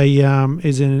in as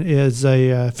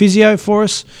a physio for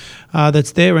us.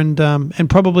 That's there, and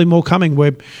probably more coming.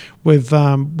 We've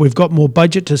got more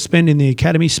budget to spend in the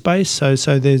academy space, so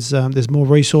there's more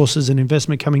resources and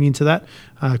investment coming into that,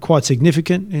 quite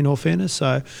significant in all fairness.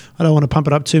 So I don't want to pump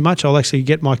it up too much. I'll actually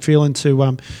get Mike Phelan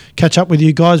to catch up with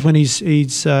you guys when he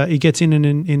gets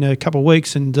in a couple of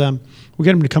weeks, and we'll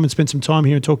get him to come and spend some time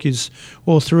here and talk you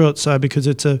all through it. So because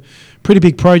it's a pretty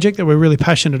big project that we're really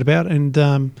passionate about, and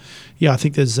I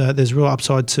think there's real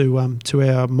upside to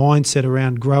our mindset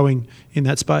around growing in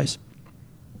that space.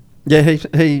 Yeah,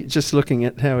 he just looking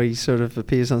at how he sort of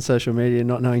appears on social media,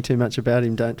 not knowing too much about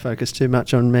him, don't focus too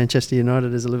much on Manchester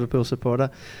United as a Liverpool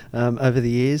supporter over the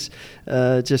years.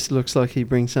 Just looks like he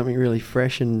brings something really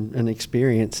fresh and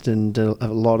experienced, and a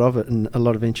lot of it, and a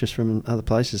lot of interest from other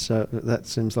places. So that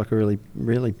seems like a really,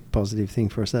 really positive thing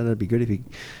for us. That'd be good if he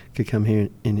could come here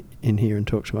in here and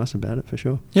talk to us about it, for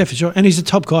sure. Yeah, for sure. And he's a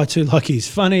top guy too. Like, he's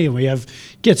funny, and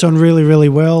gets on really, really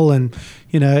well, and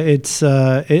it's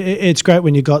great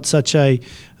when you got such a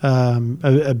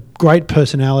great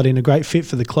personality and a great fit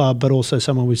for the club, but also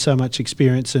someone with so much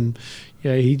experience. And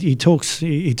he talks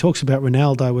about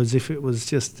Ronaldo as if it was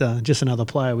just another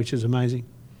player, which is amazing.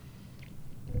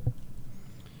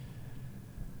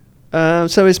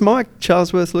 So is Mike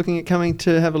Charlesworth looking at coming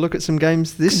to have a look at some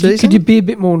games this season? Could you be a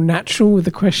bit more natural with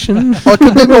the question? I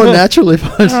could be more natural if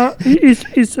I was.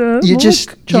 You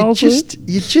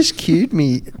just cued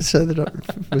me so that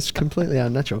I was completely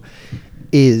unnatural.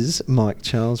 Is Mike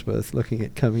Charlesworth looking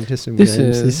at coming to some games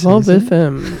this season? This is Love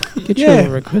FM. Get your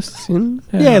requests in.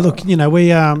 Look,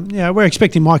 we're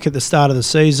expecting Mike at the start of the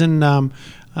season.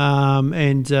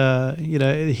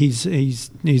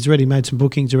 He's already made some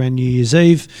bookings around New Year's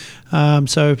Eve.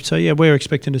 We're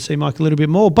expecting to see Mike a little bit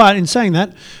more. But in saying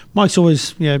that, Mike's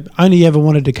always only ever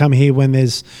wanted to come here when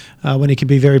there's when he can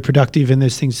be very productive and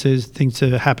there's things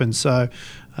to happen. So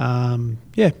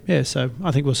so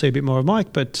I think we'll see a bit more of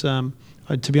Mike. But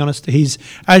to be honest, he's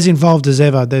as involved as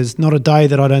ever. There's not a day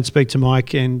that I don't speak to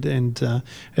Mike, and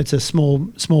it's a small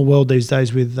world these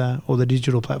days with all the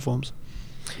digital platforms.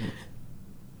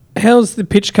 How's the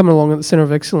pitch coming along at the Centre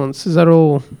of Excellence? Is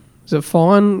it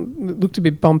fine? It looked a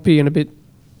bit bumpy and a bit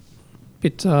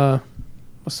what's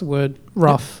the word?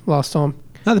 Rough last time.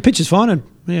 No, the pitch is fine,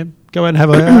 and Go out and have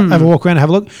a walk around and have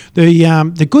a look.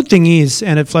 The good thing is,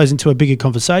 and it flows into a bigger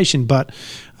conversation, but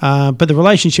the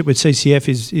relationship with CCF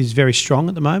is very strong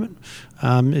at the moment.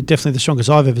 Definitely the strongest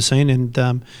I've ever seen, and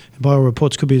by all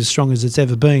reports could be as strong as it's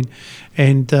ever been.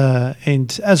 And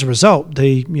as a result,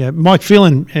 Mike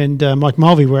Phelan and Mike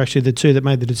Mulvey were actually the two that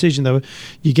made the decision.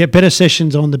 You get better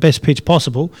sessions on the best pitch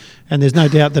possible, and there's no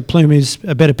doubt that Plume is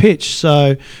a better pitch.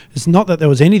 So it's not that there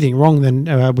was anything wrong then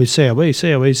with CLE.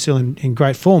 CLE is still in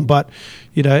great form, but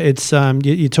it's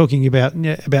you're talking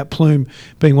about Plume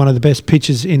being one of the best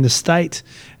pitches in the state.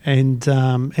 And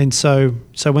so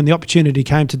when the opportunity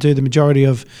came to do the majority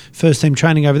of first team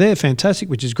training over there, fantastic,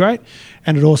 which is great,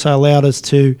 and it also allowed us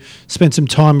to spend some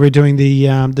time redoing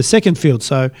the second field.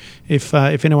 So if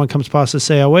anyone comes past the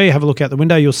COE, have a look out the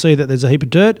window, you'll see that there's a heap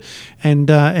of dirt, and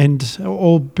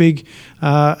all big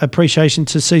appreciation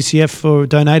to CCF for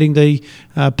donating the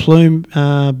Plume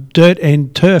dirt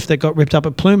and turf that got ripped up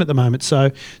at Plume at the moment.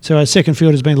 So our second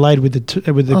field has been laid with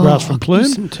the grass from Plume,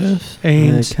 some turf.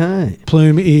 and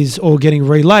Plume is all getting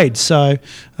relayed. So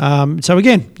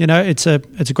again, it's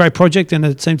a great project, and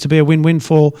it seems to be a win-win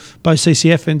for both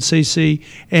CCF and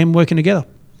CCM working together.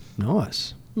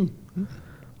 Nice.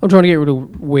 I'm trying to get rid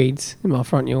of weeds in my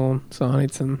front lawn, so I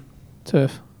need some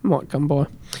turf. Might come by.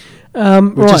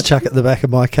 We'll just chuck it at the back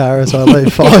of my car as I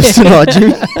leave fives tonight,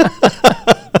 Jim.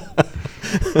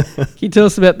 Can you tell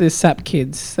us about the SAP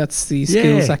Kids? That's the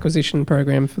skills acquisition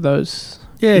program for those.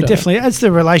 Yeah, definitely. As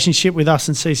the relationship with us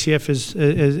and CCF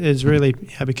has really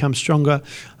become stronger,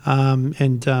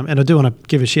 and I do want to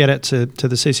give a shout out to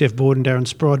the CCF board and Darren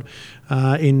Sprod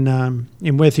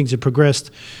in where things have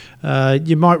progressed.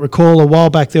 You might recall a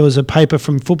while back there was a paper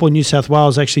from Football New South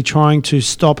Wales actually trying to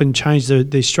stop and change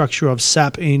the structure of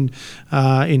SAP in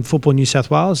Football New South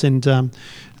Wales, and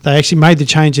they actually made the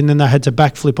change and then they had to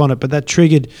backflip on it. But that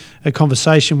triggered a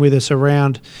conversation with us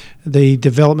around the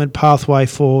development pathway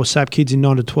for SAP Kids in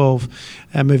 9 to 12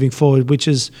 moving forward, which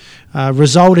has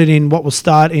resulted in what will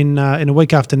start in a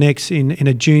week after next in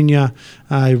a junior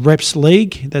reps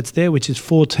league that's there, which is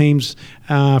 4 teams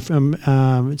from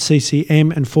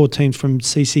CCM and 4 teams from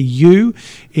CCU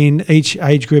in each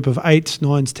age group of 8s,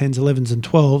 9s, 10s, 11s and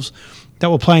 12s. That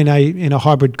will play in a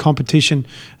hybrid competition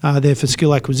there for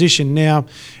skill acquisition. Now,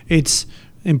 it's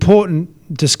important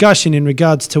discussion in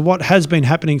regards to what has been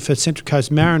happening for Central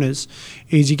Coast Mariners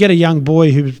is you get a young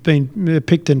boy who's been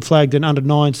picked and flagged in under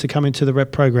 9s to come into the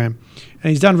rep program.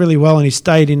 And he's done really well, and he's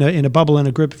stayed in a bubble and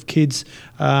a group of kids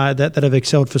that have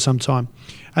excelled for some time.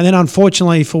 And then,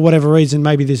 unfortunately, for whatever reason,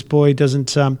 maybe this boy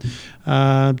doesn't meet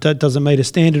a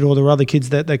standard, or there are other kids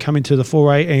that come into the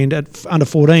 4A and at under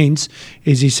 14s,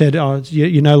 is he said,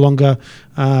 you're no longer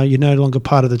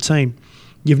part of the team.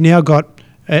 You've now got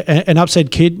an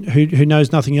upset kid who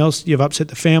knows nothing else. You've upset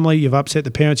the family, you've upset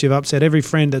the parents, you've upset every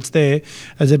friend that's there,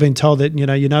 as they've been told that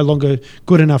you're no longer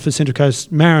good enough for Central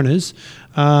Coast Mariners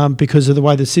because of the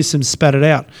way the system's spat it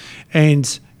out.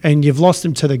 And you've lost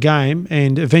them to the game,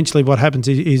 and eventually what happens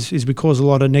is we cause a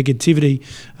lot of negativity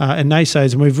and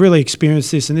naysays, and we've really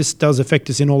experienced this, and this does affect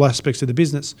us in all aspects of the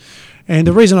business. And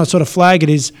the reason I sort of flag it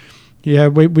is,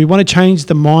 we want to change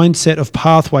the mindset of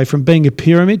pathway from being a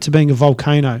pyramid to being a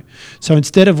volcano. So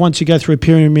instead of once you go through a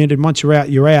pyramid and once you're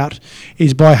out,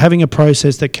 is by having a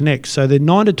process that connects. So the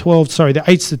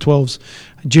 8s to 12s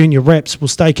junior reps will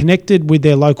stay connected with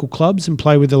their local clubs and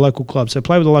play with the local clubs. So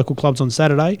play with the local clubs on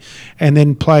Saturday and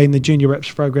then play in the junior reps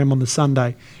program on the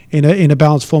Sunday in a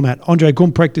balanced format. Andre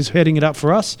Gumprecht is heading it up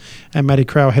for us, and Matty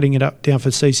Crow heading it up down for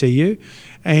CCU.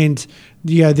 And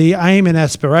the aim and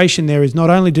aspiration there is not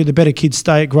only do the better kids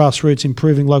stay at grassroots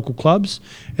improving local clubs,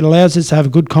 it allows us to have a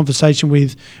good conversation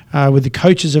with the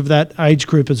coaches of that age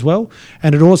group as well.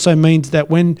 And it also means that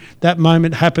when that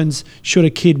moment happens, should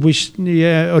a kid wish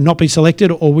or not be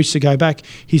selected or wish to go back,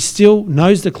 he still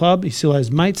knows the club, he still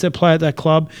has mates that play at that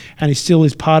club, and he still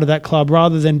is part of that club,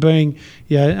 rather than being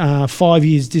 5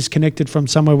 years disconnected from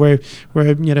somewhere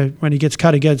where when he gets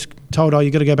cut, he gets told,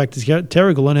 you got to go back to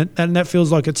Terrigal, and that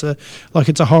feels like it's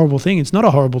a horrible thing. It's not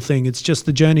a horrible thing. It's just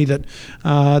the journey that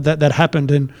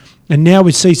happened, and now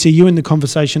with CCU in the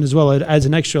conversation as well, it adds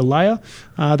an extra layer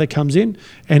that comes in.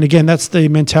 And again, that's the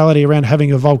mentality around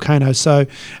having a volcano. So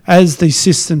as the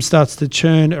system starts to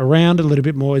churn around a little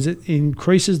bit more, as it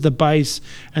increases the base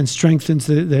and strengthens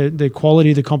the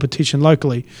quality of the competition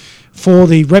locally. For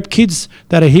the rep kids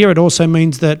that are here, it also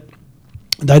means that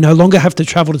they no longer have to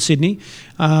travel to Sydney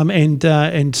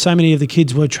and so many of the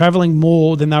kids were travelling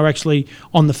more than they were actually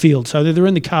on the field. So they're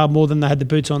in the car more than they had the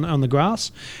boots on the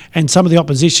grass, and some of the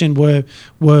opposition were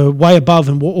way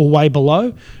above or way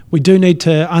below. We do need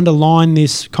to underline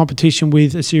this competition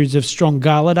with a series of strong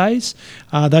gala days.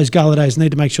 Those gala days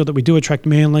need to make sure that we do attract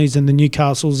Manleys and the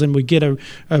Newcastles, and we get a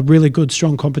really good,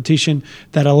 strong competition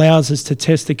that allows us to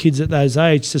test the kids at those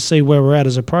ages to see where we're at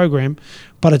as a program.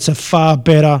 But it's a far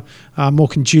better, more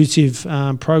conducive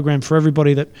program for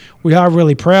everybody that we are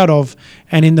really proud of.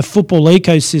 And in the football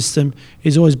ecosystem,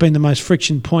 has always been the most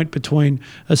friction point between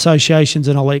associations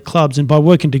and elite clubs. And by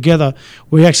working together,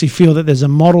 we actually feel that there's a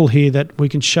model here that we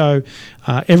can show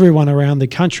everyone around the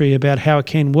country about how it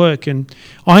can work. And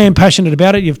I am passionate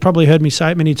about it. You've probably heard me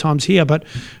say it many times here, but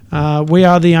we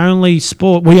are the only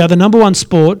sport. We are the number one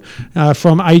sport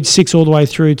from age 6 all the way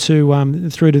through to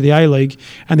the A-League,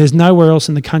 and there's nowhere else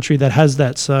in the country that has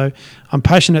that. So I'm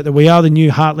passionate that we are the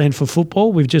new heartland for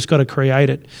football. We've just got to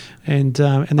create it, and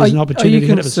there's an opportunity. Are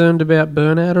you concerned about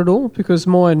burnout at all? Because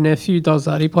my nephew does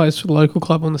that. He plays for the local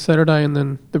club on the Saturday and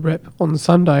then the rep on the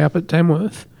Sunday up at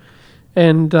Tamworth.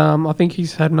 And I think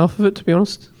he's had enough of it, to be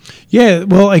honest. Yeah,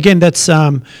 well, again, that's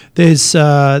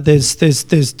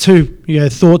there's two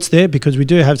thoughts there, because we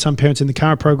do have some parents in the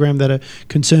current program that are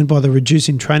concerned by the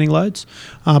reducing training loads,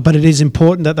 but it is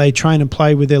important that they train and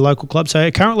play with their local club.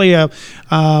 So currently,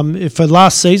 for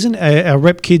last season, our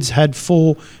rep kids had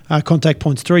 4 contact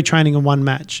points, 3 training and 1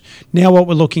 match. Now what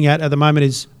we're looking at the moment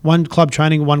is 1 club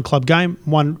training, 1 club game,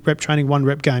 1 rep training, 1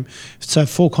 rep game. So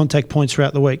 4 contact points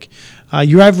throughout the week.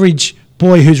 Your average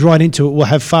boy who's right into it will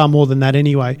have far more than that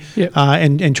anyway. Yep.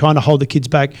 And trying to hold the kids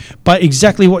back. But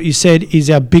exactly what you said is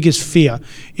our biggest fear,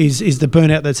 is the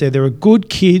burnout that's there. There are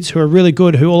good kids who are really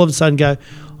good who all of a sudden go,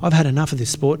 I've had enough of this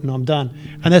sport and I'm done.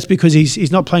 And that's because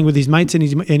he's not playing with his mates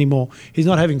anymore. He's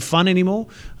not having fun anymore.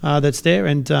 That's there.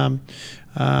 And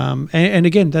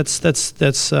again, that's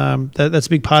a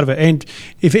big part of it. And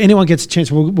if anyone gets a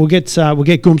chance, we'll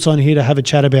get Gumps on here to have a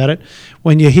chat about it.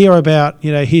 When you hear about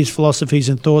his philosophies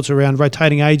and thoughts around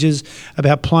rotating ages,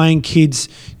 about playing kids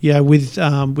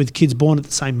with kids born at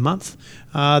the same month,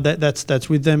 that's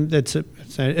with them.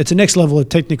 It's a next level of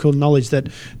technical knowledge that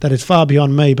is far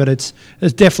beyond me, but it's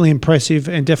definitely impressive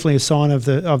and definitely a sign of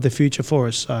the future for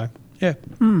us. So yeah.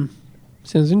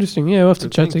 Sounds interesting. Yeah, we'll have to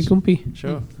chat to Gumpy.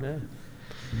 Sure. Yeah.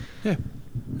 Yeah.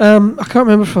 I can't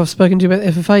remember if I've spoken to you about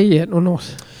FFA yet or not.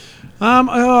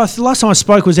 The last time I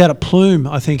spoke was out at Plume,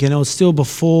 I think, and it was still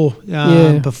before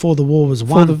the war was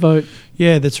won. For the vote.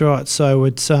 Yeah, that's right. So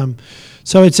it's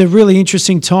a really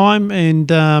interesting time, and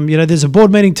there's a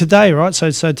board meeting today, right? So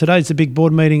today's the big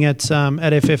board meeting at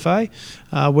FFA,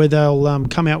 where they'll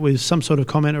come out with some sort of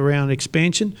comment around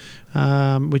expansion,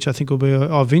 which I think will be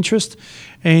of interest,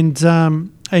 and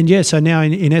yeah, so now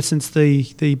in essence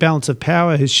the balance of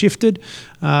power has shifted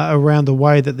around the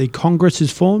way that the Congress is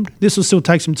formed. This will still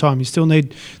take some time. You still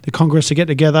need the Congress to get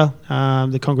together,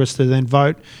 the Congress to then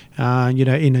vote,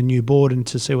 in a new board, and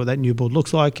to see what that new board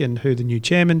looks like and who the new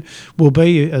chairman will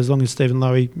be, as long as Stephen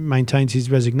Lowy maintains his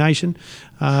resignation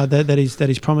that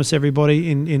he's promised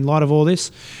everybody in light of all this.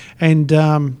 And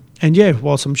yeah,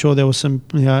 whilst I'm sure there was some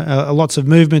lots of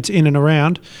movements in and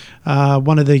around,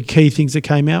 one of the key things that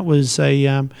came out was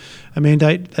a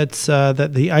mandate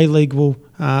that the A-League will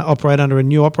operate under a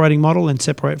new operating model and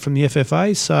separate from the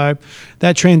FFA. So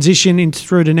that transition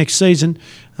through to next season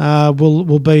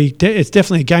will be it's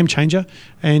definitely a game changer,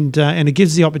 and it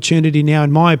gives the opportunity now,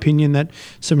 in my opinion, that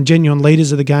some genuine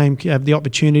leaders of the game have the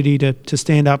opportunity to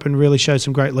stand up and really show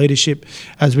some great leadership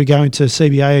as we go into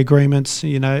CBA agreements,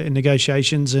 and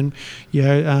negotiations, and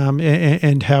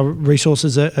and how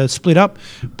resources are split up.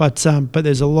 But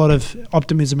there's a lot of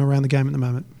optimism around the game at the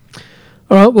moment.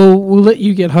 All right, well, we'll let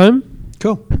you get home.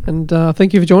 Cool. And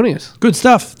thank you for joining us. Good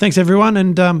stuff. Thanks, everyone,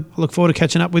 and I look forward to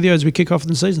catching up with you as we kick off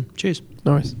the season. Cheers.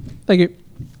 Nice. Thank you.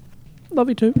 Love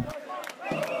you too.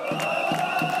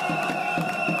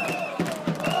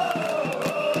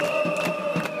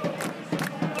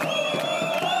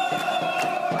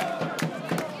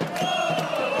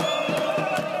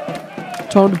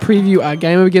 Time to preview our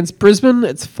game against Brisbane.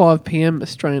 It's 5 p.m.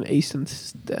 Australian Eastern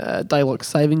Daylight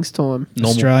Savings Time.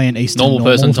 Australian Eastern normal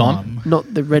person time.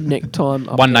 Not the redneck time.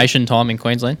 One Nation time in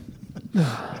Queensland.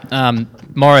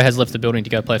 Morrow has left the building to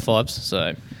go play fives,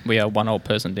 so we are one old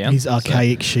person down. His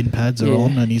archaic shin pads are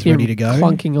on, and he's ready to go.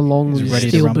 Clunking along with his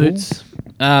steel boots.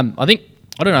 I don't know.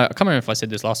 I can't remember if I said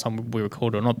this last time we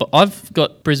recorded or not, but I've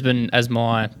got Brisbane as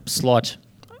my slight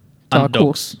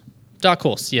underdogs. Dark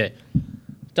horse, yeah.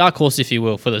 Dark horse, if you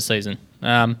will, for the season.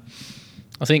 I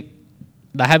think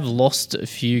they have lost a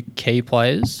few key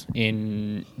players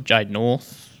in Jade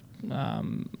North,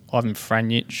 Ivan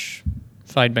Franjic,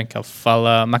 Fade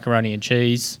Benkafala, Macaroni and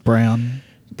Cheese, Brown.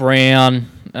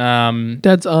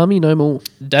 Dad's Army, no more.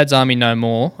 Dad's Army no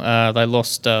more. They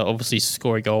lost, obviously,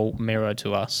 scoring goal Miro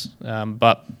to us.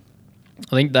 But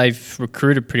I think they've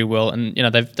recruited pretty well, and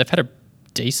they've had a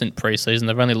decent pre-season.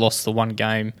 They've only lost the one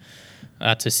game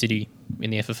to City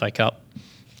in the FFA Cup.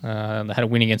 They had a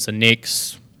win against the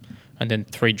Knicks, and then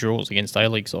 3 draws against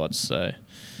A-League sides. So,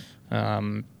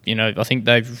 I think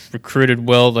they've recruited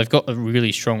well. They've got a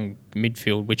really strong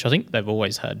midfield, which I think they've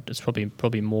always had. It's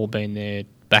probably more been their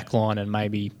back line and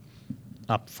maybe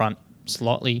up front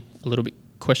slightly a little bit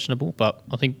questionable. But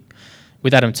I think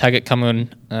with Adam Taggart coming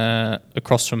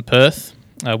across from Perth,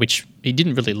 which he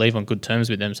didn't really leave on good terms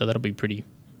with them, so that'll be a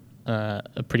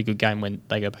pretty good game when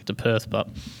they go back to Perth. But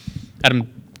Adam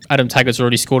Taggart's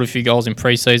already scored a few goals in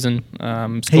pre-season.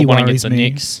 Scored one against the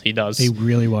Knicks. He does. He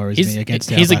really worries me against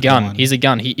our He's a back gun. line. He's a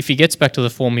gun. If he gets back to the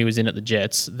form he was in at the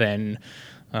Jets, then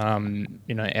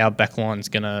our back line's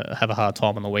going to have a hard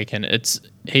time on the weekend.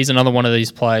 He's another one of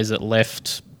these players that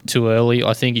left too early.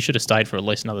 I think he should have stayed for at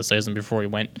least another season before he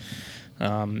went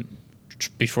and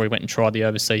tried the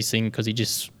overseas thing,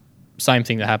 because same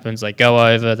thing that happens. They go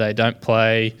over, they don't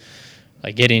play,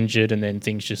 they get injured, and then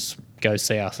things just go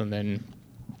south. And then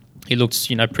he looked,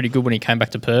 pretty good when he came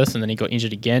back to Perth, and then he got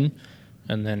injured again.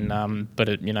 And then,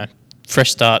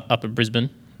 fresh start up at Brisbane.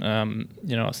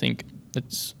 I think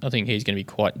he's going to be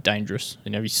quite dangerous.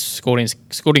 He scored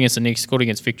against the Knicks, scored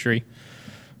against Victory.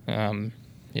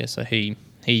 So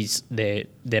he's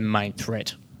their main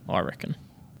threat, I reckon.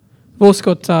 We've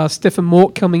also got Stefan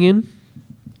Mork coming in.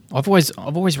 I've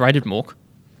always rated Mork.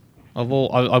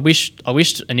 I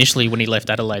wished initially when he left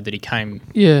Adelaide that he came.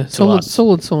 Yeah, to us.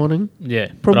 solid signing.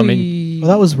 Yeah, Probably. but I mean, Well,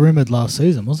 that was rumoured last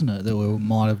season, wasn't it? That we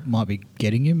might be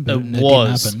getting him, but it didn't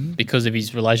was happen. because of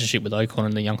his relationship with Ocon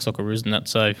and the Young Socceroos and that.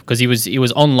 So because he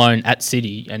was on loan at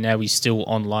City, and now he's still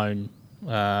on loan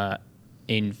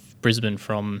in Brisbane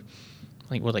from, I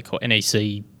think, what they call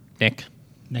NEC Neck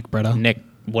Breda. neck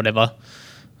whatever.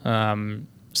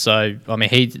 So I mean,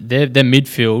 they're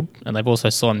midfield, and they've also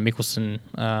signed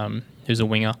Mickelson, who's a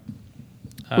winger.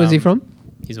 Where's he from?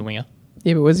 He's a winger.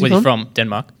 Yeah, but where's he Where's from? he from?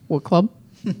 Denmark. What club?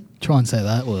 Try and say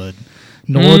that word.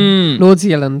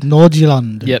 Nordsjælland.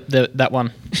 Nordjylland. Yep, that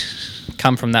one.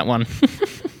 Come from that one.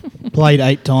 Played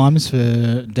 8 times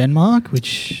for Denmark,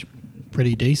 which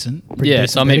pretty decent. Yeah, decent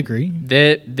so I mean, pedigree.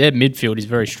 their midfield is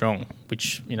very strong,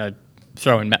 which,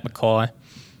 throw in Matt Mackay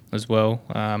as well.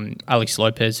 Alex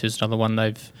Lopez, who's another one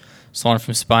they've signed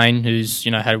from Spain, who's,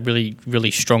 had a really,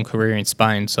 really strong career in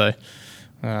Spain. So,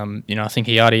 I think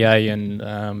Iardier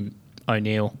and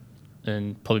O'Neill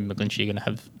and probably McGlinchey are going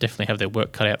to definitely have their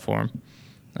work cut out for them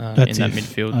in That's that if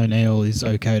midfield. O'Neill is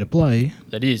okay to play.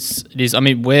 It is. I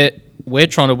mean, we're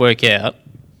trying to work out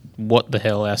what the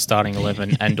hell our starting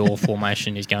 11 and or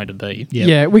formation is going to be. Yep.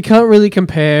 Yeah, we can't really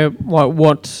compare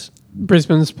what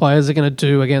Brisbane's players are going to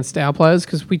do against our players,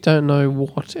 because we don't know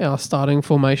what our starting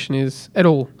formation is at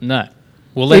all. No.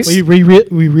 Well, let's... We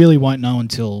really won't know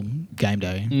until game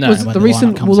day. No. Was it when the lineup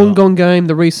recent comes Wollongong game,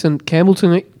 the recent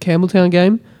Campbelltown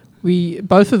game?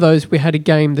 Both of those, we had a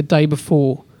game the day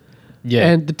before. Yeah.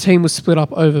 And the team was split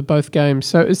up over both games.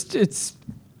 So it's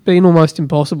been almost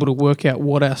impossible to work out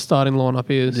what our starting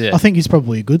lineup is. Yeah. I think it's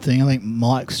probably a good thing. I think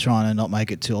Mike's trying to not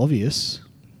make it too obvious.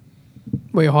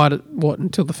 We hide it,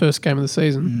 until the first game of the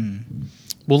season?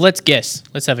 Well, let's guess.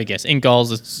 Let's have a guess. In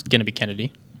goals, it's going to be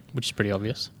Kennedy, which is pretty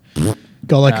obvious.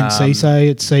 Golak and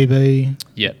Cisse at CB.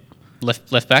 Yep.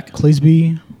 Left back.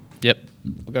 Clisby. Yep.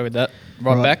 We'll go with that.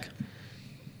 Right back.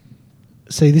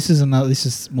 See, this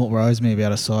is what worries me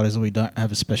about our side, is that we don't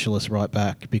have a specialist right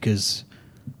back, because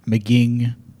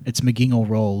it's McGing or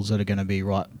Rolls that are going to be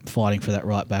fighting for that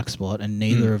right back spot, and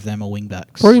neither of them are wing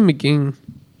backs. Probably McGing.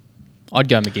 I'd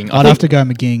go McGing. I'd have to go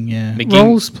McGing, yeah.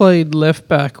 Rolls played left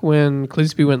back when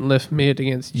Clisby went left mid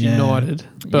against Yeah. United,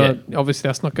 but obviously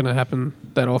that's not going to happen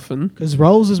that often. Because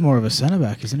Rolls is more of a centre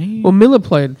back, isn't he? Well, Miller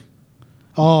played,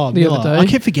 the the other other day. I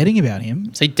keep forgetting about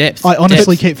him. See, depth. I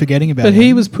honestly Depth. keep forgetting about but him.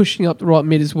 he was pushing up the right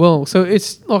mid as well. So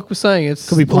it's like we're saying, it's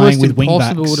Could be playing almost with wing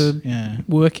impossible backs. to Yeah.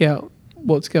 work out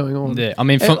what's going on. Yeah. I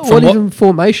mean, from what what... even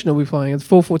formation are we playing? It's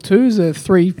 4-4-2. Is it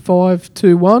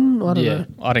 3-5-2-1? I don't know.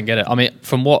 I don't get it. I mean,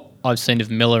 from what I've seen of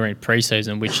Miller in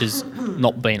pre-season, which has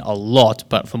not been a lot,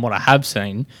 but from what I have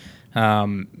seen,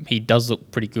 he does look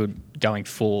pretty good going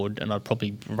forward, and I'd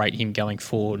probably rate him going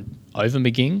forward over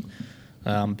McGing.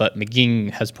 But McGing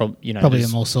has probably a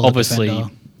more solid obviously,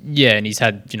 defender. yeah, and he's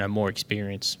had more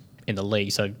experience in the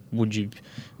league. So would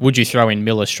you throw in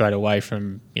Miller straight away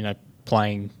from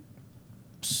playing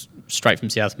straight from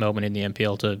South Melbourne in the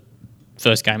NPL to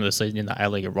first game of the season in the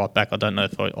A-League at right back, I don't know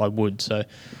if I would. So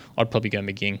I'd probably go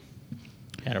McGing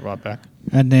out at right back.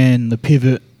 And then the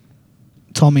pivot,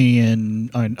 Tommy and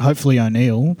hopefully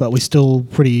O'Neill, but we're still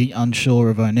pretty unsure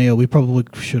of O'Neill. We probably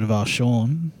should have asked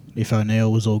Sean if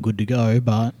O'Neill was all good to go,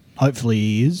 but hopefully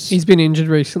he is. He's been injured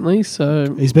recently,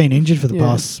 so He's been injured for the Yeah.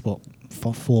 past, 4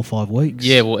 or 5 weeks?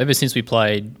 Yeah, well, ever since we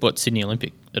played, Sydney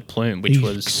Olympic at Plume, which he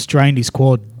was... strained his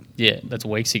quad. Yeah, that's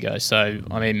weeks ago. So,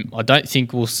 I mean, I don't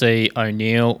think we'll see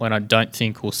O'Neill, and I don't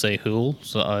think we'll see Hoole.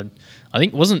 So, I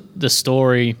think wasn't the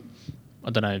story... I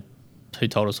don't know who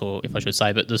told us, or if I should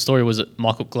say, but the story was that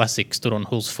Michael Glassick stood on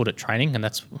Hoole's foot at training, and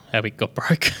that's how he got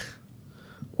broke.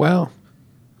 wow,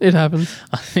 it happens.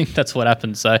 I think that's what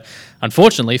happened. So,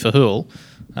 unfortunately for Hoole,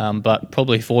 but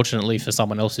probably fortunately for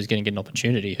someone else who's going to get an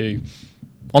opportunity, who,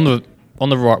 on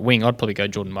the right wing, I'd probably go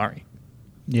Jordan Murray.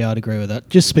 Yeah, I'd agree with that.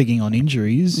 Just speaking on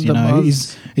injuries, The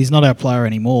buzz. he's not our player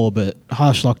anymore, but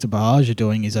Harsh Lakhtar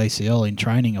doing his ACL in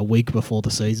training a week before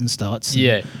the season starts.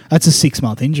 Yeah. That's a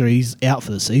 6-month injury. He's out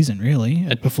for the season, really,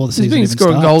 before the He's season been even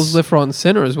scoring starts. goals left, right, and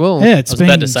centre as well. Yeah, I it's was been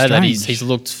about to say that strange. he's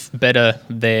looked better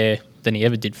there than he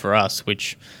ever did for us,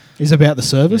 which It's about the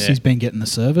service. Yeah. He's been getting the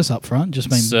service up front, just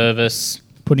been service,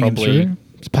 putting him probably through.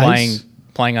 His pace.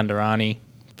 playing under Arnie,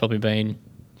 probably been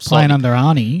Playing slightly- under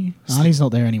Arnie. Arnie's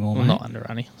not there anymore, well, mate. not under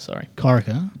Arnie, sorry.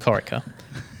 Corica.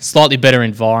 Slightly better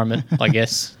environment, I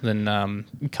guess, than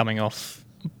coming off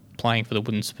playing for the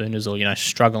Wooden Spooners or,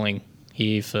 struggling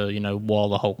here for, while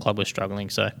the whole club was struggling.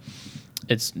 So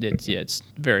it's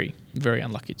very, very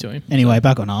unlucky to him. Anyway,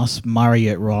 back on us. Murray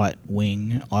at right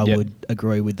wing. I Yep. would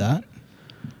agree with that.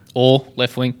 Or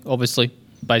left wing, obviously,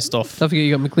 based off Don't forget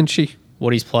you got McGlinchey.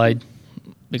 what he's played.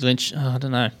 McGlinch, I don't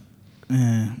know.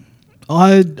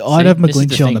 I'd have this is the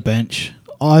McGlinchey on thing. the bench.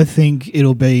 I think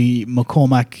it'll be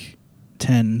McCormack,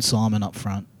 10, Simon up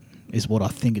front is what I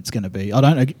think it's going to be. I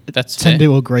don't That's tend fair.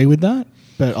 to agree with that,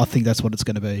 but I think that's what it's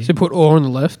going to be. So put Orr on the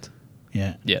left.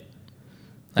 Yeah. Yeah.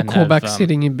 The callback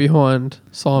sitting in behind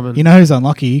Simon. You know who's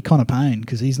unlucky? Connor Payne,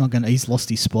 because he's lost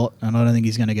his spot, and I don't think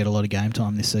he's going to get a lot of game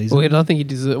time this season. Well, I don't think he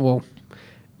deserves. Well,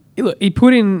 look, he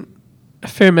put in a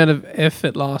fair amount of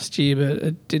effort last year, but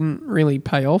it didn't really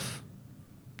pay off.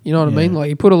 You know what I mean? Yeah. Like,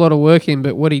 he put a lot of work in,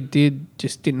 but what he did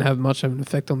just didn't have much of an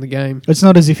effect on the game. It's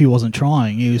not as if he wasn't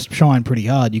trying. He was trying pretty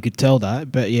hard. You could tell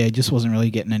that. But, yeah, he just wasn't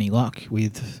really getting any luck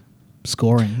with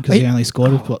scoring because he only scored,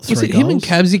 3 Was goals. it him and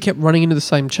Cabsy kept running into the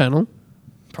same channel?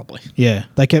 Probably. Yeah,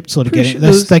 they kept sort of Pretty getting sure there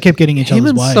was they kept getting each him other's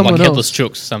and way. someone Like else. Headless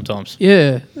Chooks sometimes.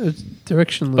 Yeah, it was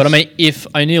directionless. But I mean, if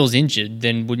O'Neill's injured,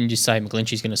 then wouldn't you say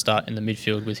McGlinchey's going to start in the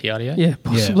midfield with Hiadio? yeah,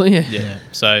 possibly, yeah. Yeah.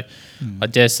 So I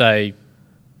dare say,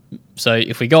 so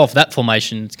if we go off that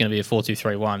formation, it's going to be a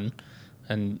 4-2-3-1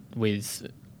 and with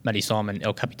Matty Simon,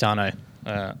 El Capitano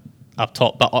up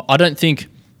top. But I don't think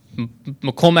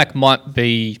McCormack might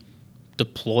be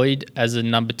deployed as a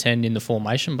number 10 in the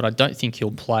formation, but I don't think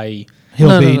he'll play He'll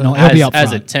No, be no, no. he'll be up as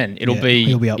front. a 10. It'll Yeah, be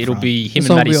he'll be up it'll front. be him It's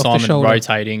and all Matty be off the Simon shoulder.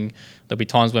 rotating. There'll be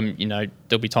times when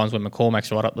there'll be times when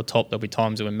McCormack's right up the top. There'll be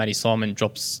times when Matty Simon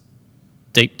drops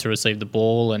deep to receive the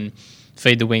ball and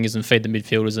feed the wingers and feed the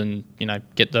midfielders and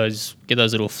get those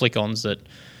little flick-ons that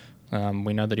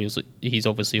we know that he's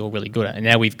obviously all really good at. And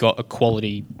now we've got a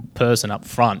quality person up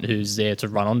front who's there to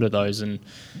run onto those and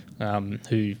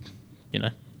who,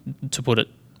 to put it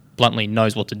bluntly,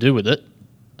 knows what to do with it.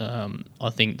 I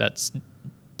think that's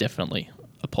definitely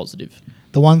a positive.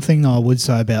 The one thing I would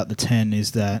say about the 10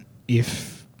 is that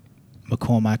if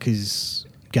McCormack is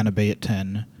going to be at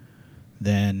 10,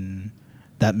 then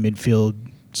that midfield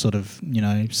sort of,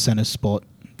 centre spot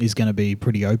is going to be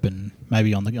pretty open,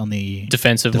 maybe on the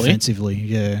Defensively,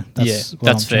 yeah. That's Yeah, what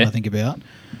that's I'm trying fair. to think about.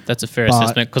 that's a fair But-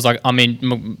 assessment because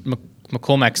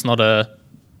McCormack's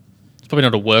it's probably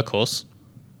not a workhorse.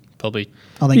 Probably,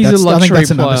 I think He's a that's luxury an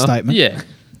player. understatement.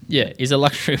 yeah, he's a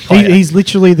luxury player. He's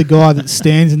literally the guy that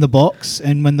stands in the box,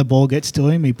 and when the ball gets to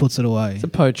him, he puts it away. It's a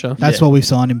poacher. That's Yeah. what we've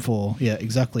signed him for. Yeah,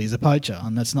 exactly. He's a poacher,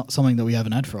 and that's not something that we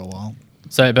haven't had for a while.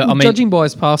 So, but I mean, Judging by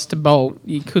his pass to Bolt,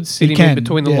 you could sit You him in can,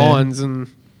 between the yeah. lines and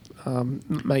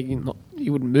make him not.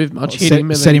 You wouldn't move much. Hit Set, him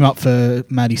and set then- him up for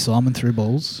Matty Simon through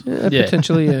balls. Yeah, Yeah.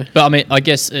 potentially, yeah. But I mean, I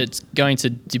guess it's going to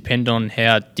depend on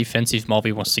how defensive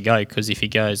Mulvey wants to go. Because if he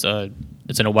goes,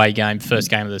 it's an away game, first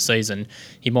game of the season,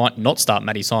 he might not start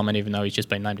Matty Simon, even though he's just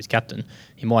been named as captain.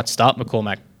 He might start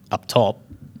McCormack up top,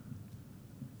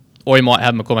 or he might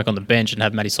have McCormack on the bench and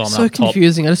have Matty Simon So up top.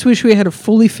 confusing. I just wish we had a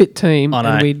fully fit team I know.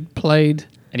 and we'd played.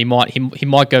 And he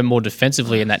might go more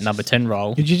defensively in that number 10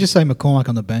 role. Did you just say McCormack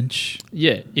on the bench?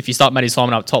 Yeah, if you start Matty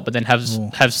Simon up top, but then have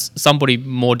Oh. somebody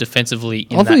more defensively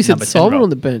in I that thought you said number 10 Solomon role. on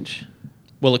the bench.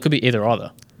 Well, it could be either.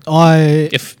 I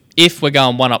If we're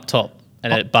going one up top,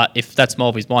 But if that's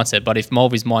Mulvey's mindset, but if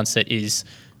Mulvey's mindset is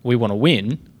we want to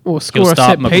win, Or he'll score a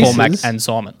start set McCormack pieces. and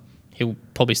Simon. He'll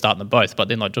probably start them both, but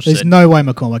then like Josh There's said, no way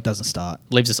McCormack doesn't start.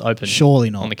 leaves us open.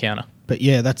 Surely not. On the counter. But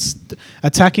yeah, that's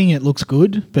attacking. It looks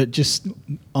good, but just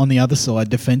on the other side,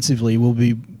 defensively, will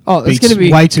be Oh, it's Beats going to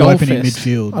be way too goal open in fest.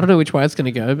 midfield. I don't know which way it's going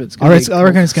to go, but it's I going to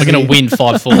reckon it's They're going going to to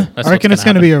win 5-4. I reckon it's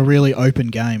going to be be a really open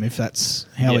game if that's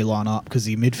how we Yeah. line up, because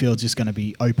the midfield's just going to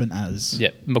be open as. Yeah,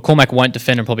 McCormack won't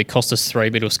defend and probably cost us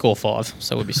 3, but he'll score 5,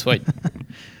 so it'll be sweet.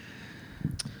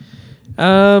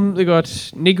 They got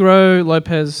Negro,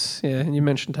 Lopez, yeah, and you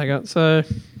mentioned Taggart. So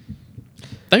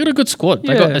They got a good squad.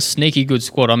 They got Yeah. a sneaky good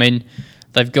squad. I mean,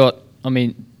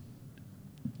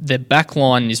 their back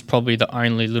line is probably the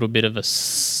only little bit of a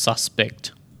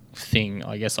suspect thing,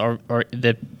 I guess. Or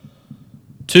their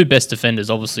two best defenders,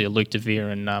 obviously, are Luke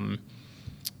DeVere and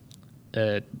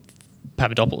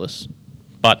Papadopoulos.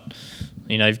 But,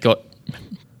 you've got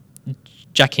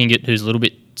Jack Hingett, who's a little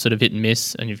bit sort of hit and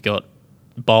miss, and you've got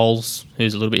Bowles,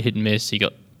 who's a little bit hit and miss. You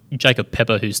got Jacob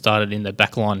Pepper, who started in the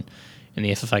back line in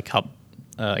the FFA Cup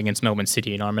against Melbourne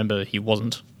City, and I remember he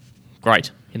wasn't great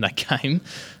in that game.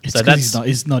 It's So 'cause that's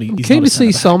he's not I'm he's keen not to a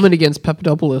see centre-back. Simon against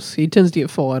Papadopoulos. He tends to get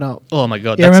fired up. oh my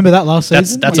god. Yeah, remember that last that's-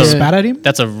 season? that's When a- you spat at him.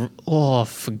 I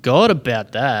forgot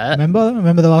about that.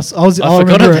 Remember the last. I forgot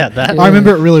remember about that. I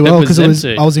remember it really It well was because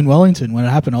them two. I was in Wellington when it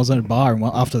happened. I was at a bar and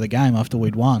after the game, after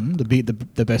we'd won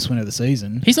the best win of the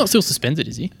season. He's not still suspended,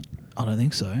 is he? I don't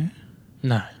think so.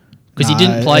 No, because he No,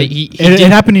 didn't play. It, He it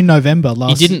didn't, happened in November he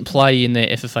last. didn't play in their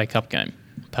FFA Cup game.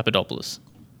 Papadopoulos.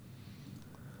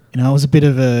 It was a bit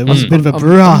of a I'm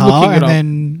brouhaha, looking it and up.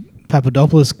 then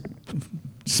Papadopoulos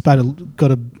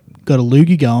got a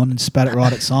loogie going and spat it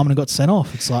right at Simon and got sent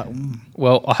off. It's like,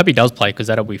 Well, I hope he does play because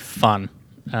that'll be fun.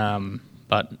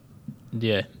 But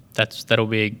yeah, that'll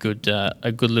be a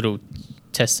good little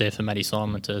test there for Matty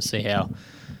Simon to see how.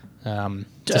 Damn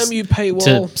you,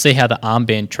 paywall. To see how the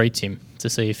armband treats him, to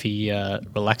see if he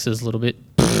relaxes a little bit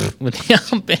with the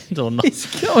armband or not. He's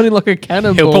going in like a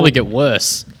cannonball. He'll probably get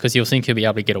worse because he'll think he'll be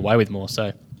able to get away with more.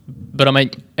 So, but I mean,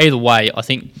 either way, I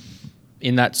think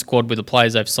in that squad with the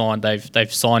players they've signed,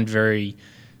 they've signed very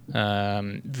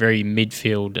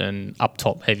midfield and up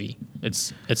top heavy.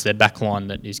 It's their back line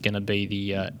that is going to be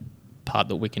the part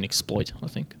that we can exploit, I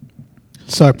think.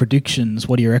 so predictions.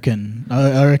 What do you reckon?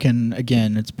 I reckon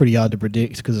again, it's pretty hard to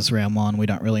predict because it's round one. We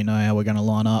don't really know how we're going to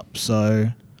line up. So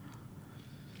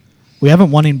we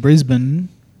haven't won in Brisbane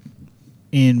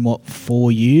in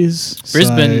 4 years.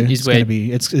 Brisbane So is it's where- gonna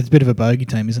be. It's a bit of a bogey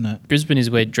team, isn't it? Brisbane is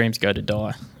where dreams go to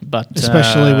die, but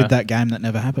Especially with that game that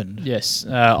never happened. Yes,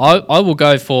 I will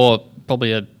go for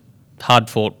probably a hard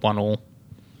fought 1-1.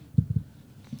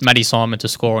 Matty Simon to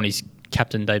score on his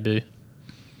captain debut.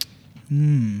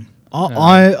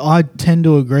 I tend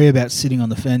to agree about sitting on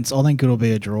the fence. I think it'll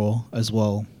be a draw as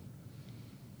well.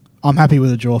 I'm happy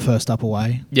with a draw first up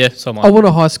away. Yeah, so am I I. want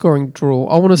a high-scoring draw.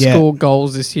 I want to Yeah. score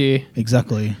goals this year.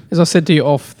 Exactly. As I said to you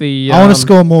off the... I want to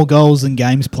score more goals than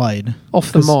games played.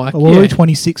 Off the 'Cause mic, What were we, yeah.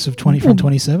 26 of 20 from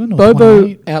 27? Or Bobo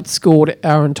 28? outscored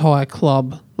our entire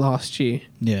club last year.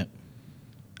 Yeah,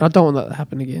 I don't want that to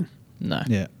happen again. No.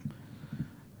 yeah.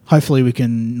 Hopefully we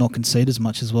can not concede as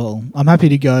much as well. I'm happy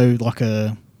to go like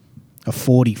a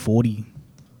 40-40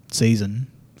 season.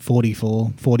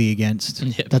 40 against.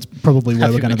 Yep. That's probably where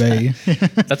Happy we're going to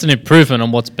with be. That's an improvement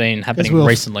on what's been happening we were,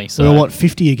 recently. we So were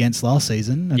 50 against last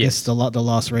season. I Yes. guess the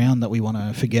last round that we want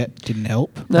to forget didn't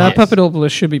help. No, Yes.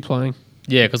 Papadopoulos should be playing.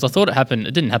 yeah, because I thought it happened.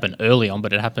 It didn't happen early on,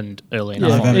 but it happened early enough.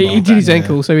 Yeah, November. he did his Yeah.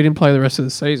 ankle, so he didn't play the rest of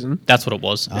the season. That's what it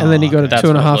was. And then he got a That's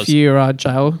 2.5 what it was. year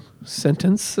jail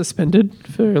sentence, suspended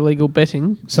for illegal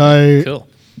betting. So Cool.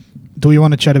 do we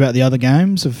want to chat about the other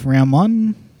games of round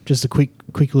one? Just a quick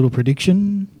little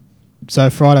prediction.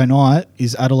 So Friday night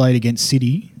is Adelaide against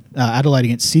Sydney.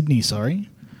 Sorry.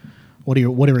 What do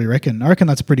we reckon? I reckon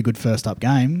that's a pretty good first up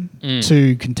game. Mm.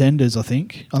 Two contenders, I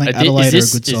think. I think Is Adelaide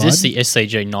this, are a good side. is this the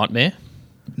SCG nightmare?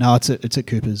 No, it's at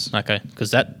Cooper's. Okay,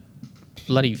 because that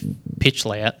bloody pitch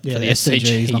layout Yeah, for the the SCG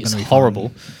is SCG not is gonna be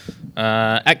horrible.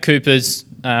 At Cooper's,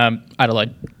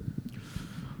 Adelaide.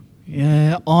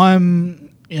 Yeah, I'm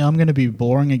going to be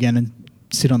boring again and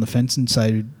sit on the fence and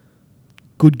say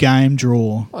good game,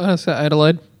 draw. I'm going to say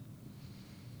Adelaide.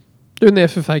 Doing the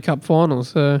FFA Cup finals,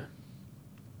 so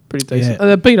pretty decent. Yeah. And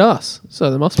they beat us,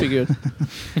 so they must be good.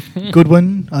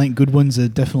 Goodwin. I think Goodwin's a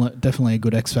definitely a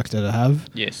good X factor to have.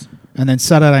 Yes. And then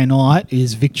Saturday night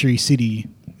is Victory City,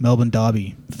 Melbourne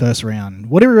Derby, first round.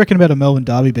 What do we reckon about a Melbourne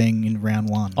Derby being in round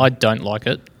one? I don't like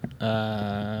it.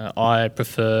 I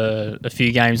prefer a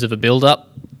few games of a build-up.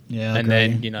 Yeah, I and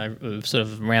agree. then, sort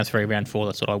of round 3, round 4,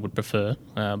 that's what I would prefer.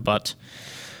 But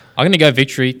I'm going to go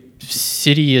Victory.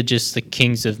 City are just the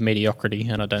kings of mediocrity,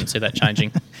 and I don't see that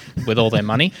changing with all their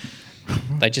money.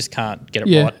 They just can't get it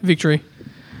Yeah, right. victory.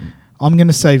 I'm going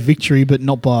to say victory, but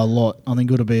not by a lot. I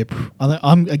think it'll be I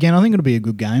think it'll be a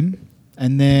good game.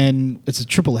 And then it's a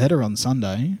triple header on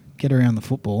Sunday. Get around the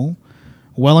football.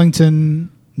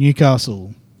 Wellington,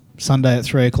 Newcastle, Sunday at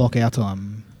 3:00 our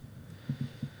time.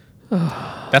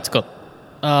 That's got.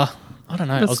 I don't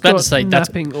know. I That's was about to got say that's.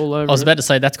 mapping all over I was it. about to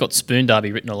say that's got Spoon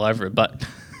Derby written all over it, but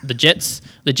the Jets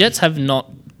have not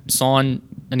signed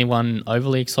anyone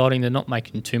overly exciting. They're not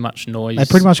making too much noise. They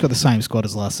pretty much got the same squad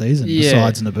as last season, Yeah.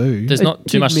 besides Naboo. There's They not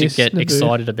too did much to miss get Naboo.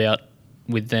 excited about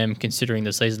with them, considering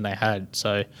the season they had.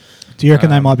 So Do you reckon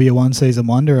they might be a one-season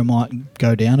wonder and might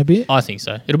go down a bit? I think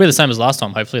so. It'll be the same as last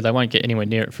time. Hopefully, they won't get anywhere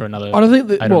near it for another I don't think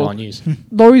that. 8 or Well, 9 years.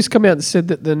 Laurie's come out and said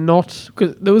that they're not.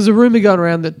 Cause there was a rumor going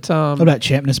around that. What about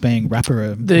Champness being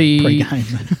rapper The- pre-game?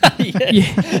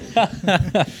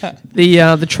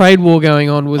 The trade war going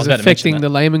on was was about to affecting mention the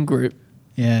Lehman Group,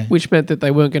 Yeah. which meant that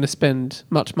they weren't going to spend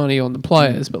much money on the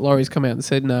players. But Laurie's come out and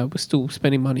said, no, we're still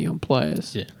spending money on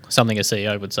players. Yeah, something a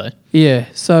CEO would say. Yeah.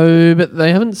 So, but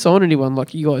they haven't signed anyone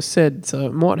like you guys said, so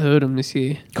it might hurt them this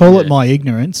year. Call it Yeah. my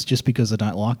ignorance, just because I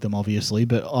don't like them, obviously,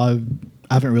 but I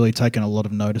haven't really taken a lot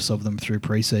of notice of them through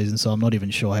pre-season, so I'm not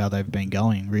even sure how they've been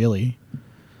going, really.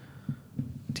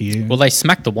 Do you? Well, they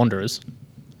smacked the Wanderers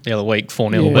the other week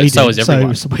 4-0, Yeah. but We so did. is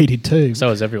everyone. So we did too. So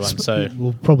is everyone. So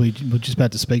we're just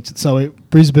about to speak to. So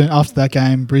Brisbane, after that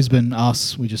game, Brisbane,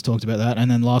 us, we just talked about that,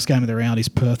 and then last game of the round is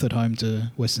Perth at home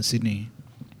to Western Sydney.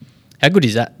 how good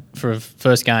is that for a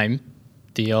first game?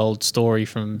 The old story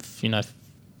from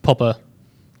Popper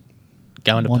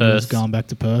going to Wanderers Perth. going back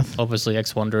to Perth. Obviously,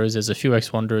 ex-Wanderers. There's a few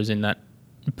ex-Wanderers in that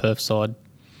Perth side.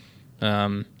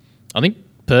 I think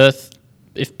Perth.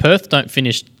 If Perth don't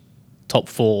finish top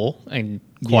 4 and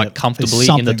quite Yeah, comfortably there's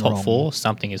in the something top wrong. 4,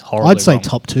 something is horribly I'd say wrong.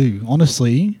 top 2.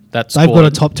 Honestly, That they've got a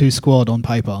squad- top 2 squad on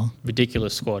paper.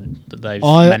 Ridiculous squad that they've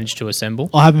I- managed to assemble.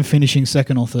 I have them finishing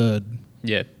second or third.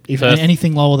 Yeah, If Perth,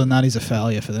 anything lower than that is a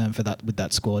failure for them with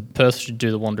that squad. Perth should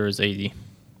do the Wanderers easy.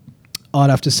 I'd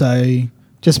have to say,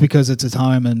 just because it's at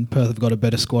home and Perth have got a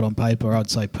better squad on paper, I'd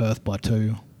say Perth by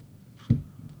 2.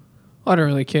 I don't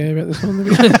really care about this one.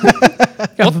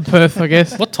 Go for Perth, I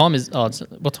guess. What time is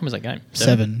that game?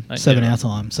 7 Oh, 7 yeah, our right.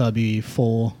 time, so it'd be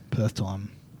 4 Perth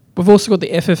time. We've also got the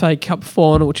FFA Cup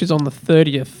final, which is on the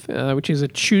 30th, which is a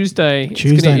Tuesday.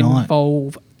 Tuesday it's going to night.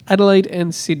 involve Adelaide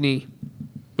and Sydney.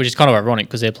 Which is kind of ironic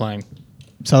because they're playing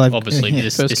So they've obviously yeah,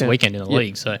 this first game. weekend in the Yep.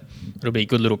 league, so it'll be a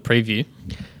good little preview.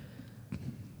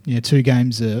 yeah, 2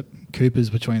 games at Coopers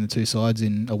between the two sides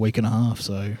in a week and a half.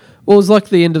 So Well, it was like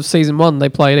the end of season 1. They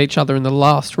played each other in the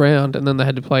last round, and then they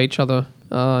had to play each other in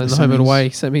the home and semis. away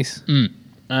semis.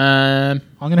 I'm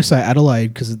going to say Adelaide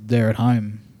because they're at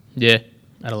home. Yeah,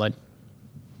 Adelaide.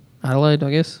 Adelaide, I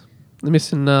guess. They're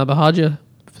missing Bahaja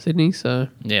for Sydney, so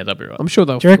Yeah, that'll be right. I'm sure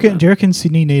they'll. Do you reckon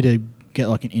Sydney need to get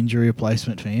like an injury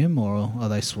replacement for him, or are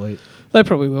they sweet? They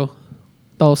probably will.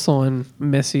 They'll sign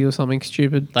Messi or something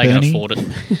stupid. They can Bernie? afford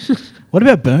it. What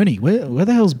about Bernie? Where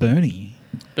the hell's Bernie?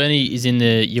 Bernie is in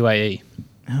the UAE.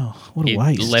 Oh, what a He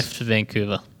waste. left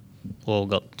Vancouver, or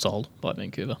got sold by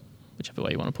Vancouver, whichever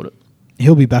way you want to put it.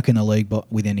 He'll be back in the league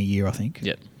but within a year, I think.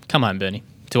 Yep. Come home, Bernie.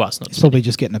 To us, not He's to probably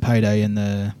just getting a payday in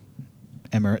the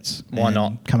Emirates. Why and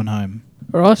not? Coming home.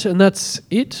 All right, and that's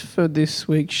it for this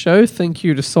week's show. Thank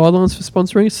you to Sidelines for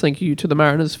sponsoring us. Thank you to the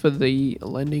Mariners for the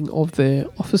lending of their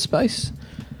office space.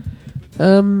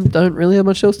 Don't really have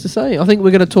much else to say. I think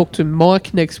we're going to talk to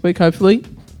Mike next week, hopefully.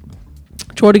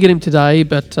 Tried to get him today,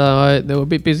 but they were a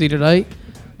bit busy today.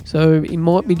 So he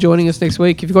might be joining us next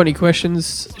week. If you've got any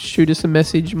questions, shoot us a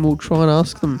message and we'll try and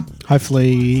ask them.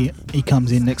 Hopefully he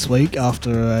comes in next week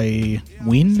after a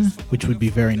win, which would be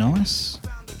very nice.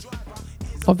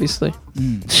 Obviously.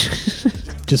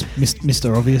 Just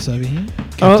Mr. Obvious over here. All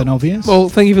Captain right. Obvious. Well,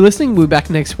 thank you for listening. We'll be back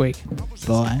next week.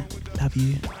 Bye. Love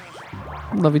you.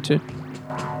 Love you too.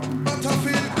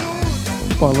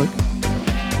 Bye, Luke.